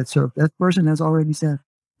for that service. That person has already said,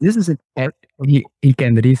 this is it. And he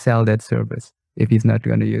can resell that service if he's not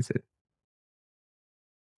going to use it.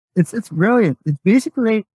 It's brilliant. It's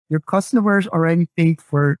basically your customers already paid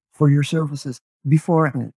for your services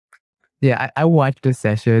beforehand. Yeah, I watched the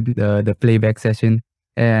session, the playback session,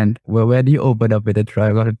 and when you opened up with a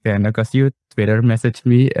triangle panda, because you Twitter messaged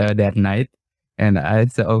me that night, and I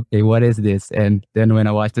said, okay, what is this? And then when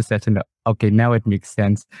I watched the session, okay, now it makes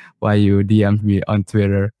sense why you DM'd me on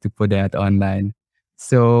Twitter to put that online.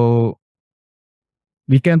 So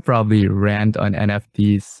we can probably rant on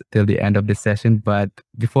NFTs till the end of the session, but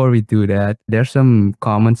before we do that, there's some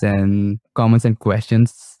comments and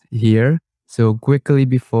questions here. So quickly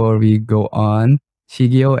before we go on,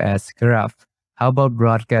 Shigeo asks, Raf, how about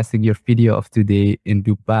broadcasting your video of today in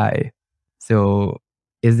Dubai? So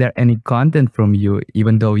is there any content from you,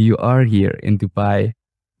 even though you are here in Dubai?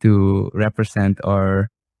 to represent or,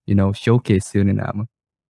 showcase Suriname?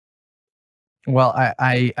 Well,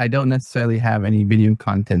 I don't necessarily have any video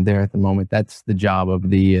content there at the moment. That's the job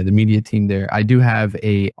of the media team there. I do have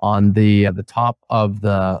on the top of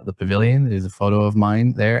the pavilion. There's a photo of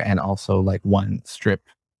mine there, and also like one strip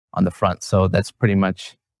on the front. So that's pretty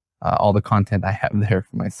much all the content I have there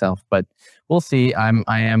for myself. But we'll see.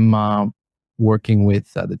 I am working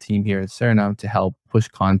with the team here in Suriname to help push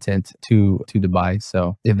content to Dubai.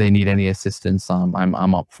 So if they need any assistance, I'm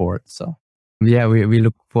up for it. So. Yeah, we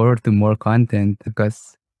look forward to more content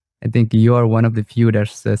because I think you are one of the few.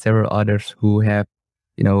 There's several others who have,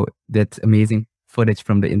 that amazing footage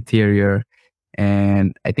from the interior.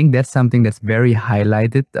 And I think that's something that's very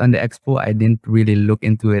highlighted on the expo. I didn't really look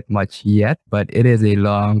into it much yet, but it is a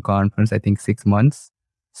long conference, I think 6 months.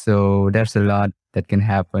 So there's a lot that can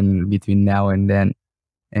happen between now and then.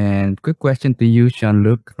 And quick question to you,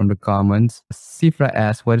 Jean-Luc, from the comments. Sifra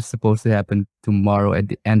asks, what is supposed to happen tomorrow at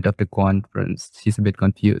the end of the conference? She's a bit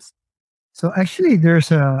confused. So actually, there's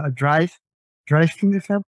a drive-through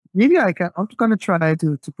event. Maybe I'm gonna try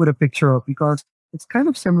to put a picture up because it's kind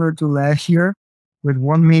of similar to last year, with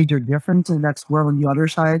one major difference, and that's we're on the other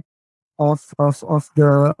side of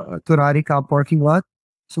the Turarica parking lot.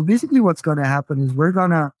 So basically, what's gonna happen is we're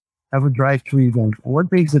gonna have a drive-through event. What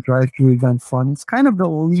makes the drive-through event fun? It's kind of the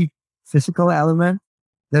only physical element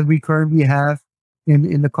that we currently have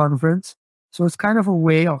in the conference. So it's kind of a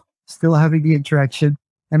way of still having the interaction,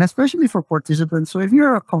 and especially for participants. So if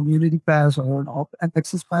you're a community pass or an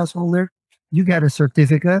access pass holder, you get a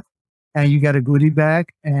certificate and you get a goodie bag,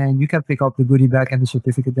 and you can pick up the goodie bag and the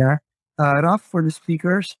certificate there. Raf, for the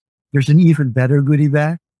speakers, there's an even better goodie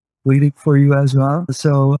bag waiting for you as well.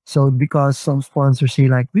 So because some sponsors say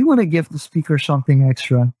like, we want to give the speaker something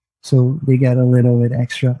extra, so they get a little bit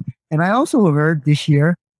extra. And I also heard this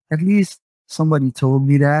year, at least somebody told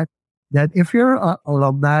me that if you're an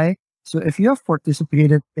alumni, so if you have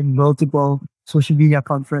participated in multiple social media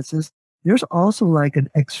conferences, there's also like an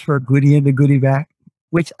extra goodie in the goodie bag,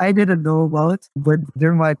 which I didn't know about, but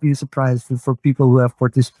there might be a surprise for people who have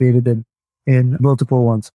participated in multiple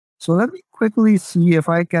ones. So let me quickly see if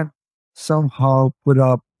I can somehow put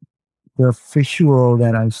up the visual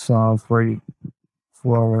that I saw for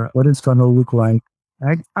what it's gonna look like.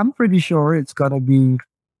 I'm pretty sure it's gonna be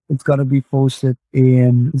posted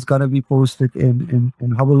in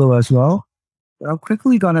Habalo as well. But I'm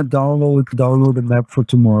quickly gonna download the map for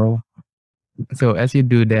tomorrow. So as you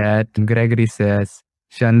do that, Gregory says,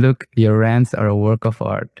 Jean-Luc, your rants are a work of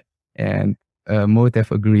art. And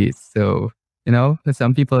Motev agrees. So,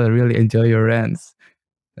 some people really enjoy your rants.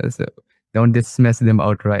 So don't dismiss them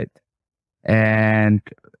outright. And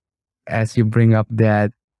as you bring up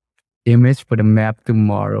that image for the map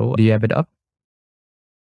tomorrow, do you have it up?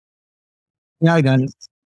 Yeah, I got it.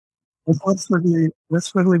 Let's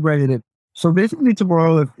quickly break it in. So basically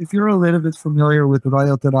tomorrow, if you're a little bit familiar with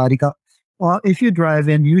Royal Terarica, well, if you drive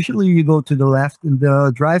in, usually you go to the left. And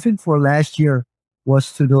the drive-in for last year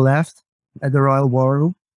was to the left at the Royal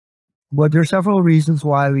Ballroom. But there are several reasons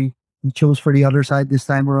why we chose for the other side this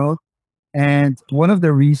time around. And one of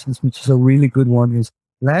the reasons, which is a really good one, is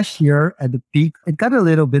last year at the peak, it got a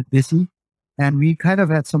little bit busy. And we kind of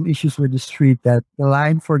had some issues with the street, that the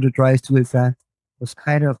line for the drive-to event was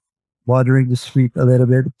kind of bothering the street a little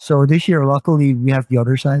bit. So this year, luckily, we have the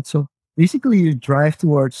other side. So basically, you drive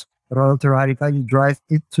towards Royal Terarica, you drive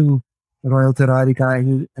into Royal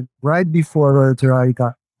Terarica, and right before Royal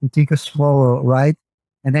Terarica, you take a small right,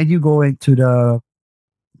 and then you go into the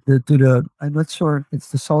I'm not sure,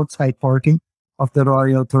 it's the south side parking of the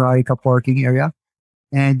Royal Terarica parking area.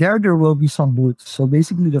 And there will be some booths. So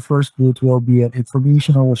basically, the first booth will be an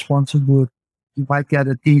informational or sponsored booth. You might get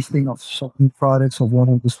a tasting of some new products of one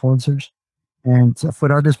of the sponsors. And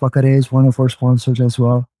Furades Bacare is one of our sponsors as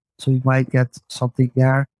well. So you might get something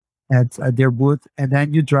there at their booth. And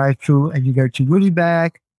then you drive through and you get your goodie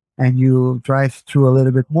bag, and you drive through a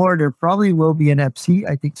little bit more. There probably will be an MC.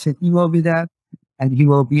 I think Sydney will be there, and he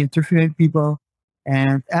will be interviewing people.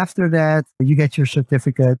 And after that, you get your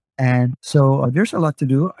certificate. And so there's a lot to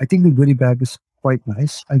do. I think the goodie bag is quite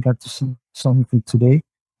nice. I got to see some of it today.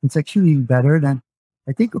 It's actually better than,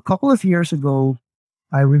 I think, a couple of years ago.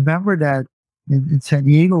 I remember that in San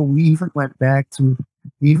Diego, we even went back to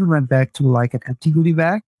like an empty goodie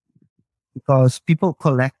bag, because people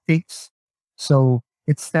collect things. So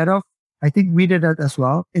instead of, I think we did that as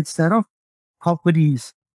well. Instead of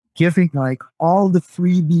companies giving like all the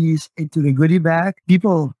freebies into the goodie bag,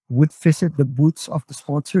 people would visit the booths of the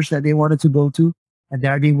sponsors that they wanted to go to, and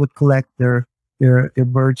there they would collect their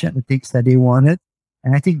merch and the things that they wanted.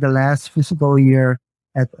 And I think the last fiscal year,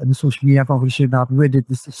 at the social media competition. Not with it,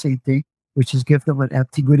 it's the same thing, which is give them an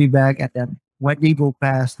empty goodie bag, and then when they go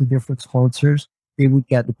past the different sponsors, they would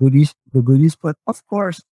get the goodies. But of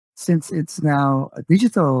course, since it's now a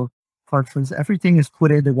digital conference, everything is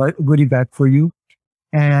put in the goodie bag for you,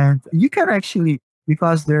 and you can actually,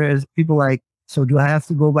 because there is people like, so do I have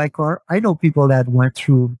to go by car? I know people that went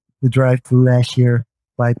through the drive-through last year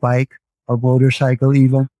by bike or motorcycle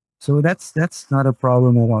even. So that's not a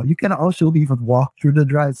problem at all. You can also even walk through the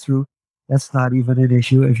drive-through. That's not even an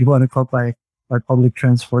issue. If you want to come by public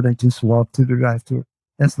transport and just walk to the drive-through,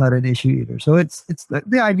 that's not an issue either. So it's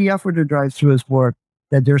the idea for the drive-through is more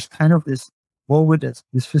that there's kind of this moment,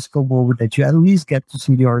 this physical moment that you at least get to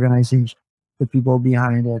see the organization, the people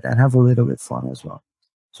behind it, and have a little bit fun as well.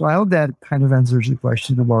 So I hope that kind of answers the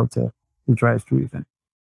question about the drive-through event.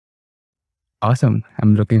 Awesome.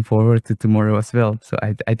 I'm looking forward to tomorrow as well. So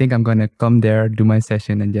I think I'm gonna come there, do my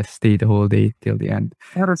session, and just stay the whole day till the end.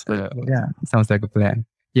 Yeah, that's good. Yeah. Sounds like a plan.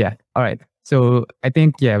 Yeah. All right. So I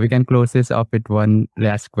think we can close this up with one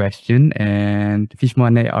last question. And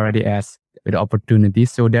Fishmone already asked with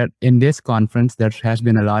opportunities. So that in this conference, there has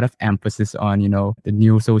been a lot of emphasis on, the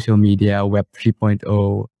new social media, Web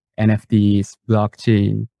 3.0, NFTs,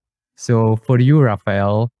 blockchain. So for you,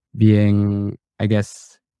 Rafael, being, I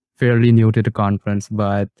guess, fairly new to the conference,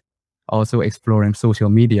 but also exploring social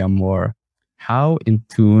media more, how in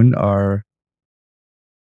tune or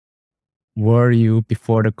were you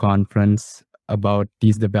before the conference about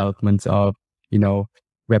these developments of,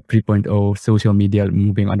 Web 3.0, social media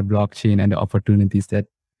moving on the blockchain and the opportunities that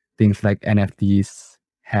things like NFTs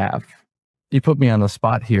have? You put me on the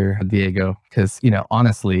spot here, Diego, because,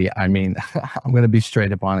 honestly, I mean, I'm going to be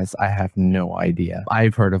straight up honest. I have no idea.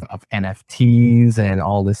 I've heard of NFTs and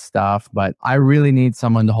all this stuff, but I really need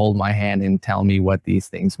someone to hold my hand and tell me what these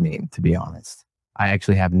things mean, to be honest. I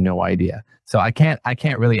actually have no idea. So I can't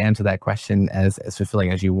really answer that question as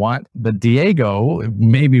fulfilling as you want. But Diego,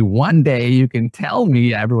 maybe one day you can tell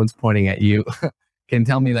me, everyone's pointing at you, can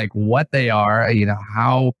tell me like what they are,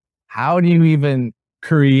 how do you even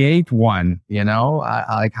create one,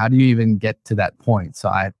 like how do you even get to that point? So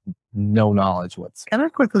I have no knowledge Can I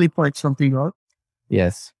quickly point something out?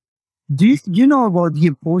 Yes. Do you know about the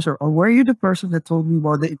imposter, or were you the person that told me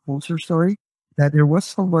about the imposter story? That there was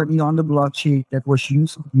somebody on the blockchain that was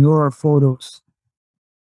using your photos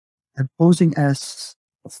and posing as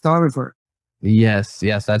a photographer. Yes,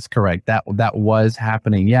 that's correct. That was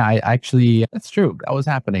happening. Yeah, I actually, that's true. That was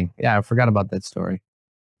happening. Yeah, I forgot about that story.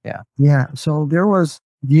 Yeah. Yeah. So there was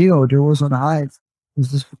Diego, there was on Hive,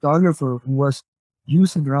 who's this photographer who was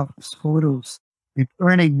using Ralph's photos and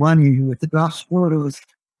earning money with the Ralph's photos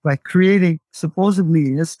by creating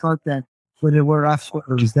supposedly his content, but it were Ralph's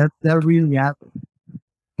photos. That really happened.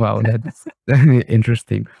 Wow, that's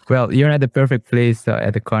interesting. Well, you're at the perfect place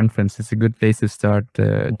at the conference. It's a good place to start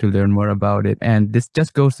to learn more about it. And this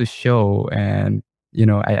just goes to show, and,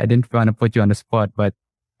 I didn't want to put you on the spot, but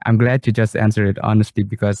I'm glad you just answered it honestly,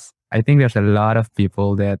 because I think there's a lot of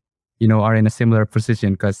people that, are in a similar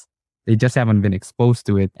position because they just haven't been exposed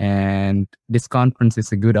to it. And this conference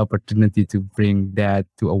is a good opportunity to bring that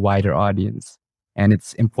to a wider audience. And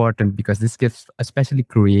it's important because this gives especially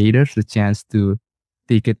creators the chance to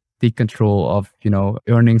take control of,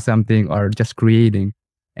 earning something or just creating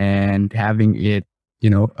and having it,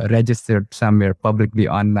 registered somewhere publicly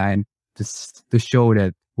online to show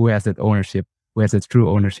that who has that ownership, who has its true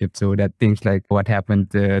ownership, so that things like what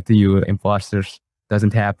happened to you, imposters,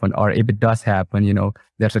 doesn't happen. Or if it does happen,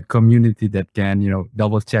 there's a community that can,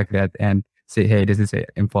 double check that and say, hey, this is an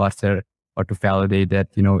imposter, or to validate that,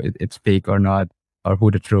 it's fake or not, or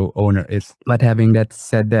who the true owner is. But having that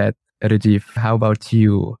said that, Rajiv, how about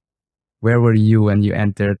you? Where were you when you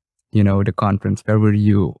entered, the conference? Where were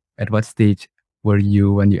you? At what stage were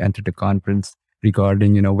you when you entered the conference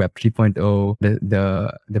regarding, Web 3.0,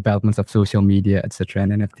 the developments of social media, etc.,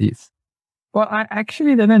 and NFTs? Well, I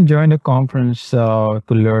actually didn't join the conference to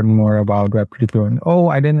learn more about Web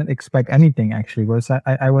 3.0. I didn't expect anything actually, because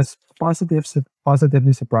I was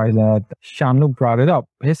positively surprised that Shamluk brought it up.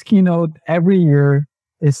 His keynote every year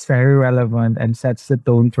is very relevant and sets the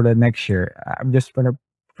tone for the next year. I'm just going to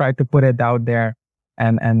try to put it out there.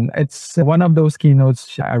 And it's one of those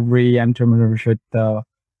keynotes every entrepreneur should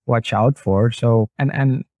watch out for. So,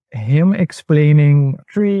 and him explaining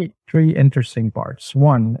three interesting parts.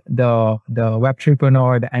 One, the Web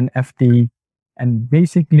 3.0, the NFT, and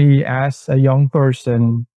basically as a young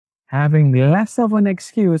person, having less of an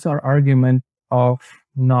excuse or argument of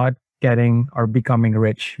not getting or becoming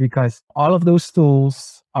rich, because all of those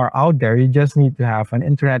tools are out there. You just need to have an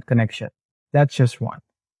internet connection. That's just one.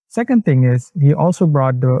 Second thing is he also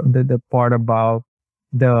brought the part about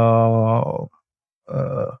the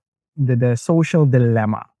uh, the social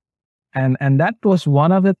dilemma. And that was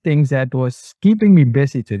one of the things that was keeping me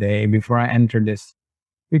busy today before I entered this,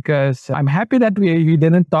 because I'm happy that we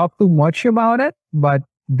didn't talk too much about it, but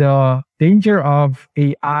the danger of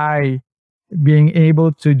AI being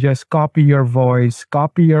able to just copy your voice,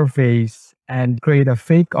 copy your face, and create a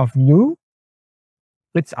fake of you,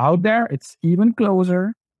 it's out there, it's even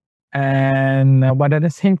closer. And but at the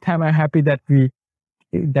same time, I'm happy that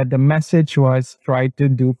the message was try to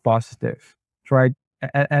do positive. Try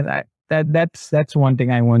and that's one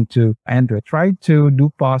thing I want to end with. Try to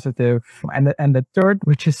do positive. And the third,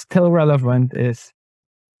 which is still relevant, is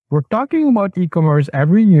we're talking about e-commerce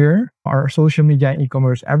every year, or social media and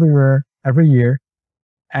e-commerce everywhere every year,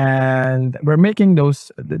 and we're making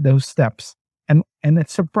those steps. And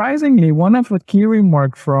it's surprisingly, one of the key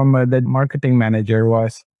remarks from the marketing manager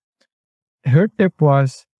was, her tip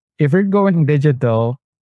was, if you're going digital,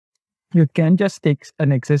 you can't just take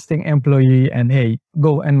an existing employee and, hey,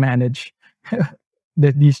 go and manage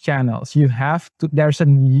these channels. You have to, there's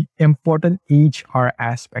an important HR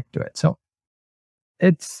aspect to it. So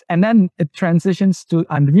and then it transitions to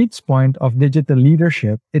Anrit's point of digital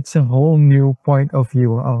leadership. It's a whole new point of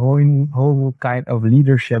view, a whole kind of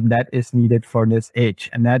leadership that is needed for this age.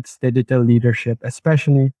 And that's digital leadership,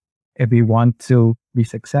 especially if we want to be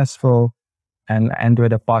successful and end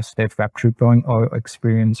with a positive Web 3.0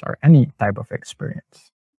 experience, or any type of experience.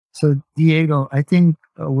 So Diego, I think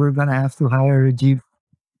we're gonna have to hire a Jeep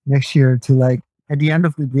next year to, like, at the end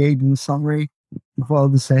of the day, do a summary of all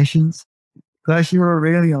the sessions. Because you were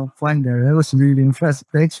really on point there. That was really impressive.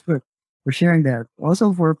 Thanks for sharing that.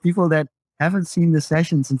 Also, for people that haven't seen the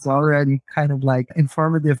sessions, it's already kind of like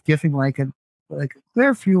informative, giving like a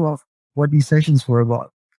clear view of what these sessions were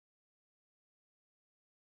about.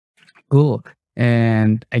 Cool.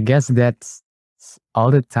 And I guess that's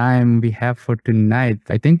all the time we have for tonight.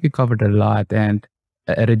 I think we covered a lot, and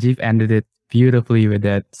Rajiv ended it beautifully with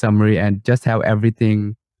that summary and just how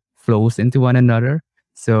everything flows into one another.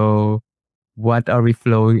 So what are we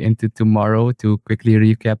flowing into tomorrow to quickly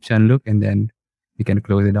recap, Jean-Luc, and then we can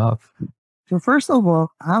close it off? So first of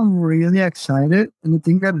all, I'm really excited. And the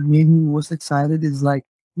thing that made me most excited is, like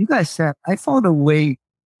you guys said, I found a way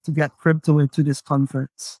to get crypto into this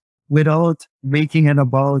conference without making it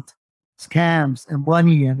about scams and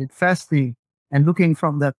money and investing, and looking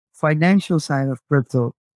from the financial side of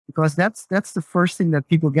crypto. Because that's the first thing that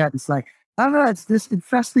people get. It's like, oh, it's this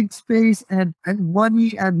investing space and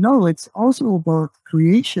money. And no, it's also about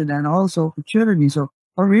creation and also opportunity. So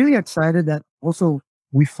I'm really excited that also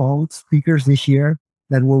we found speakers this year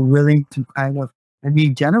that were willing to kind of, I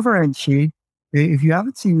mean, Jennifer and Shane, if you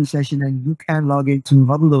haven't seen the session, and you can log into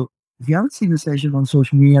Hublo, if you haven't seen the session on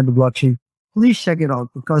social media and the blockchain, please check it out,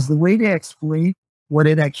 because the way they explain what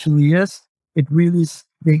it actually is, it really is,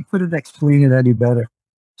 they couldn't explain it any better.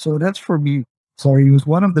 So that's for me. Sorry, it was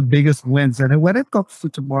one of the biggest wins. And when it comes to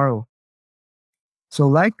tomorrow, so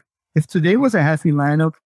like if today was a heavy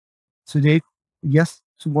lineup,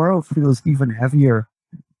 tomorrow feels even heavier,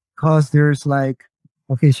 because there's like,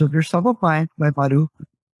 okay, so there's Top of Mind by Padu.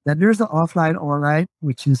 Then there's the Offline Online,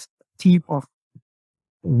 which is a team of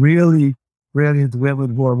really brilliant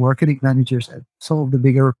women who are marketing managers at some of the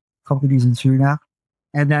bigger companies in Suriname.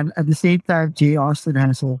 And then at the same time, Jay Austin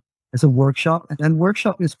has a workshop, and then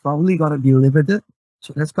workshop is probably going to be limited.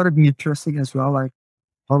 So that's going to be interesting as well, like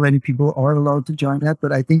how many people are allowed to join that.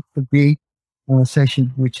 But I think the big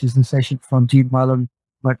session, which is the session from Jean Malam,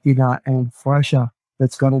 Martina, and Farsha,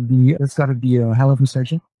 that's gonna be a hell of a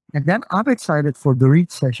session. And then I'm excited for the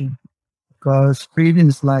read session, because Reed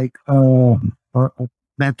is like a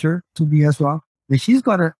mentor to me as well. And she's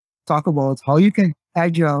gonna talk about how you can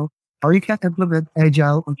implement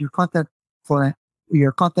agile on your content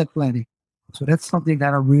planning. So that's something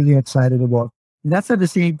that I'm really excited about. And that's at the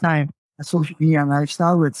same time a social media and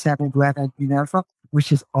lifestyle with Sam and Glenn and Minerva,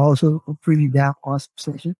 which is also a pretty damn awesome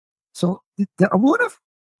session. So the amount of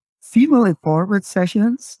female empowerment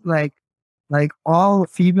sessions, like all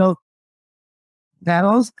female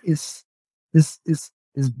panels, is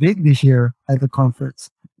big this year at the conference.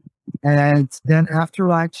 And then after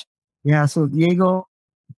lunch, yeah. So Diego,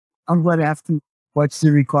 I'm gonna have to watch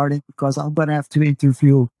the recording, because I'm gonna have to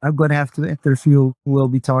interview. Who will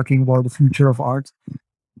be talking about the future of art.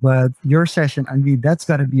 But your session, I mean, that's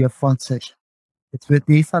gonna be a fun session. It's with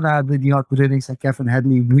Nathan Adley, Dion Brunings, and Kevin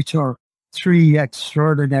Headley, which are three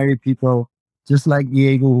extraordinary people, just like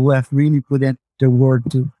Diego, who have really put in the work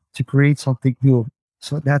to create something new.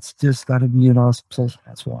 So that's just gonna be an awesome session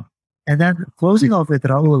as well. And then closing off with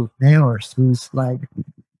Raul Nehors, who's like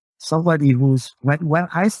somebody who's when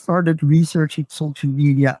I started researching social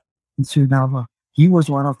media in Suriname, he was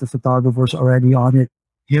one of the photographers already on it.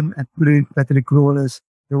 Him and Patrick Robles,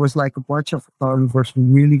 there was like a bunch of photographers who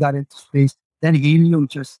really got into space. Then Helio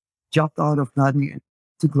just jumped out of nothing and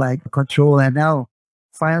took like control. And now,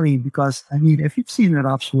 finally, because I mean, if you've seen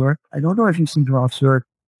Raf's work, I don't know if you've seen Raf's work,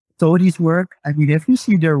 Tony's work. I mean, if you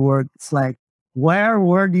see their work, it's like, where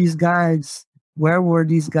were these guys? Where were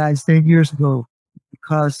these guys 10 years ago?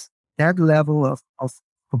 Because that level of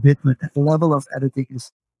commitment, that level of editing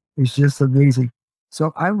is just amazing.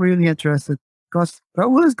 So I'm really interested because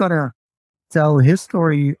Raul is gonna tell his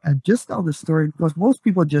story and just tell the story because most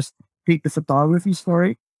people just take the photography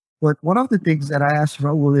story. But one of the things that I asked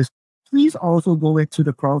Raul is please also go into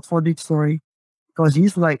the crowdfunding story because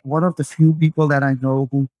he's like one of the few people that I know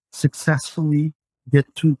who successfully did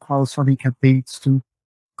two crowdfunding campaigns to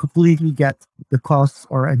completely get the costs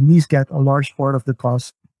or at least get a large part of the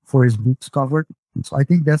cost for his books covered. So I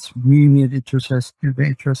think that's really an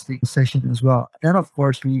interesting session as well. And of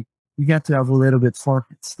course, we get to have a little bit fun.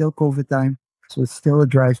 It's still COVID time, so it's still a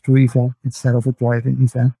drive-through event instead of a drive-in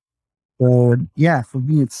event. But yeah, for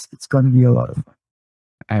me, it's going to be a lot of fun.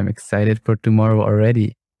 I'm excited for tomorrow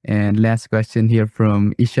already. And last question here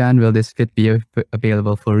from Ishan. Will this fit be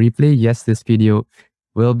available for replay? Yes, this video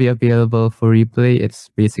will be available for replay. It's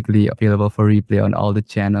basically available for replay on all the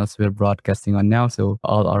channels we're broadcasting on now. So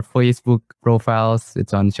all our Facebook profiles,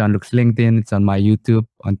 it's on Jean-Luc's LinkedIn, it's on my YouTube,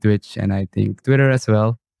 on Twitch, and I think Twitter as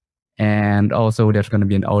well. And also there's going to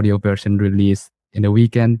be an audio version released in the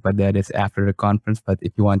weekend, but that is after the conference. But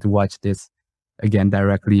if you want to watch this again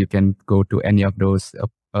directly, you can go to any of those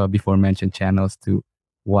before mentioned channels to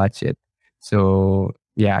watch it. So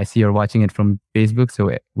yeah, I see you're watching it from Facebook.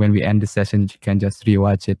 So when we end the session, you can just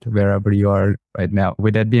rewatch it wherever you are right now.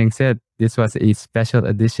 With that being said, this was a special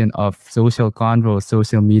edition of Social Convo,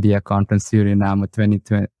 Social Media Conference Suriname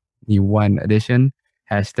 2021 edition,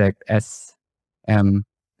 hashtag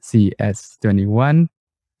SMCS21.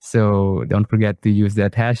 So don't forget to use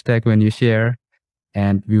that hashtag when you share.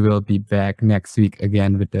 And we will be back next week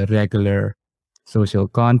again with the regular social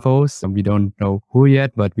confoes. We don't know who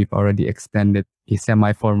yet, but we've already extended a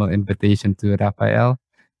semi-formal invitation to Rafael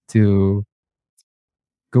to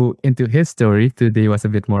go into his story. Today was a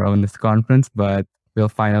bit more on this conference, but we'll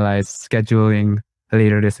finalize scheduling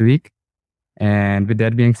later this week. And with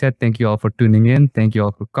that being said, thank you all for tuning in. Thank you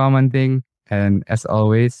all for commenting. And as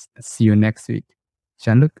always, see you next week.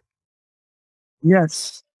 Jean-Luc?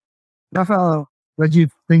 Yes. Rafael,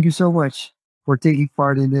 Rajiv, thank you so much for taking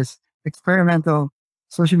part in this experimental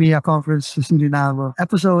social media conference Suriname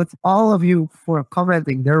episode. All of you for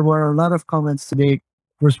commenting. There were a lot of comments today. It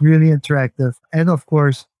was really interactive. And of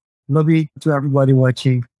course, love you to everybody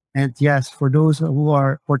watching. And yes, for those who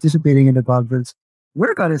are participating in the conference,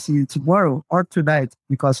 we're going to see you tomorrow or tonight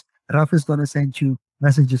because Raf is going to send you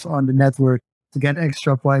messages on the network to get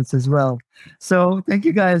extra points as well. So thank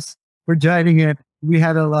you guys for joining it. We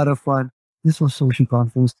had a lot of fun. This was Social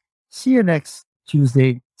Confoes. See you next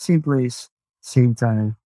Tuesday, same place, same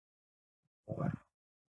time. Bye.